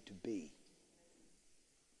purposed you to be.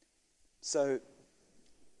 So,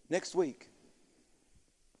 next week,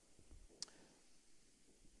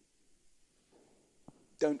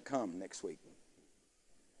 don't come next week.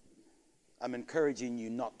 I'm encouraging you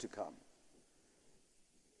not to come.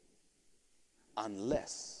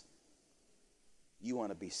 Unless you want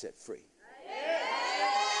to be set free.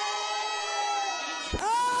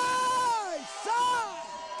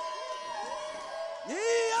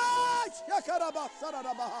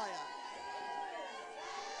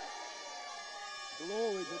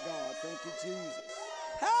 Glory to God. Thank you, Jesus.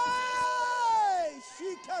 Hey!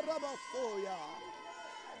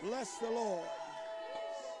 Bless the Lord.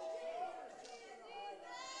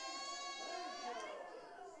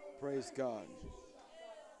 Praise God.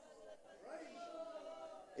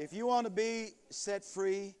 If you want to be set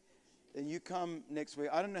free, then you come next week.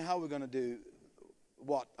 I don't know how we're going to do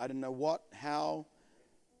what. I don't know what, how.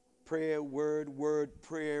 Prayer, word,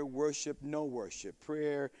 prayer, worship, no worship.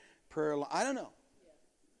 Prayer. I don't know.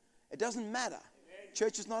 It doesn't matter.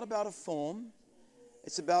 Church is not about a form.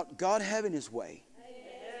 It's about God having His way.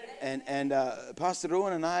 And Pastor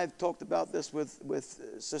Rowan and I have talked about this with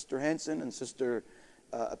Sister Hanssen and Sister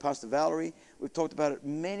Pastor Valerie. We've talked about it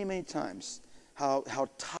many, many times. How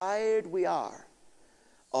tired we are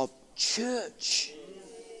of church.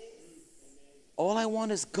 All I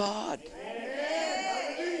want is God.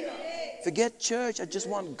 Forget church. I just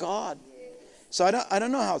want God. So I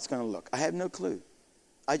don't know how it's going to look. I have no clue.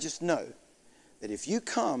 I just know that if you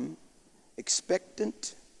come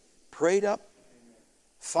expectant, prayed up,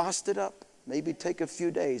 fasted up, maybe take a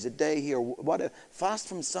few days, a day here, whatever, fast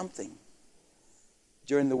from something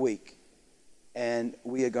during the week, and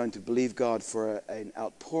we are going to believe God for an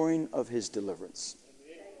outpouring of His deliverance.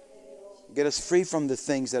 Get us free from the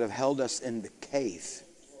things that have held us in the cave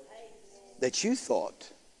that you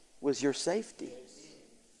thought was your safety.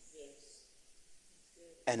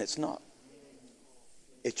 And it's not.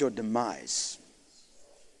 It's your demise.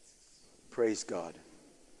 Praise God.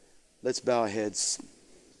 Let's bow our heads.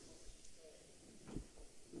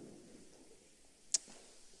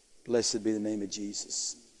 Blessed be the name of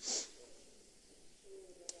Jesus.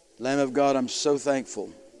 Lamb of God, I'm so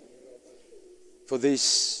thankful for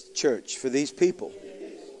this church, for these people,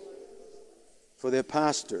 for their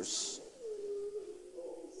pastors,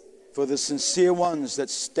 for the sincere ones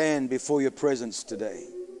that stand before your presence today.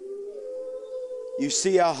 You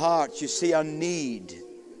see our hearts, you see our need,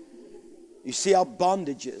 you see our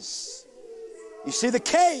bondages, you see the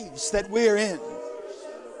caves that we're in.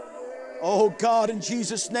 Oh God, in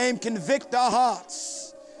Jesus' name, convict our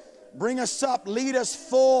hearts. Bring us up, lead us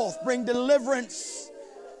forth, bring deliverance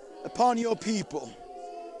upon your people.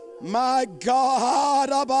 My God,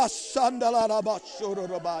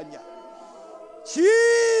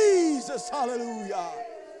 Jesus, hallelujah.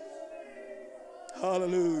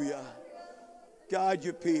 Hallelujah. Guide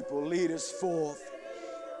your people, lead us forth.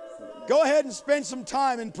 Go ahead and spend some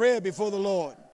time in prayer before the Lord.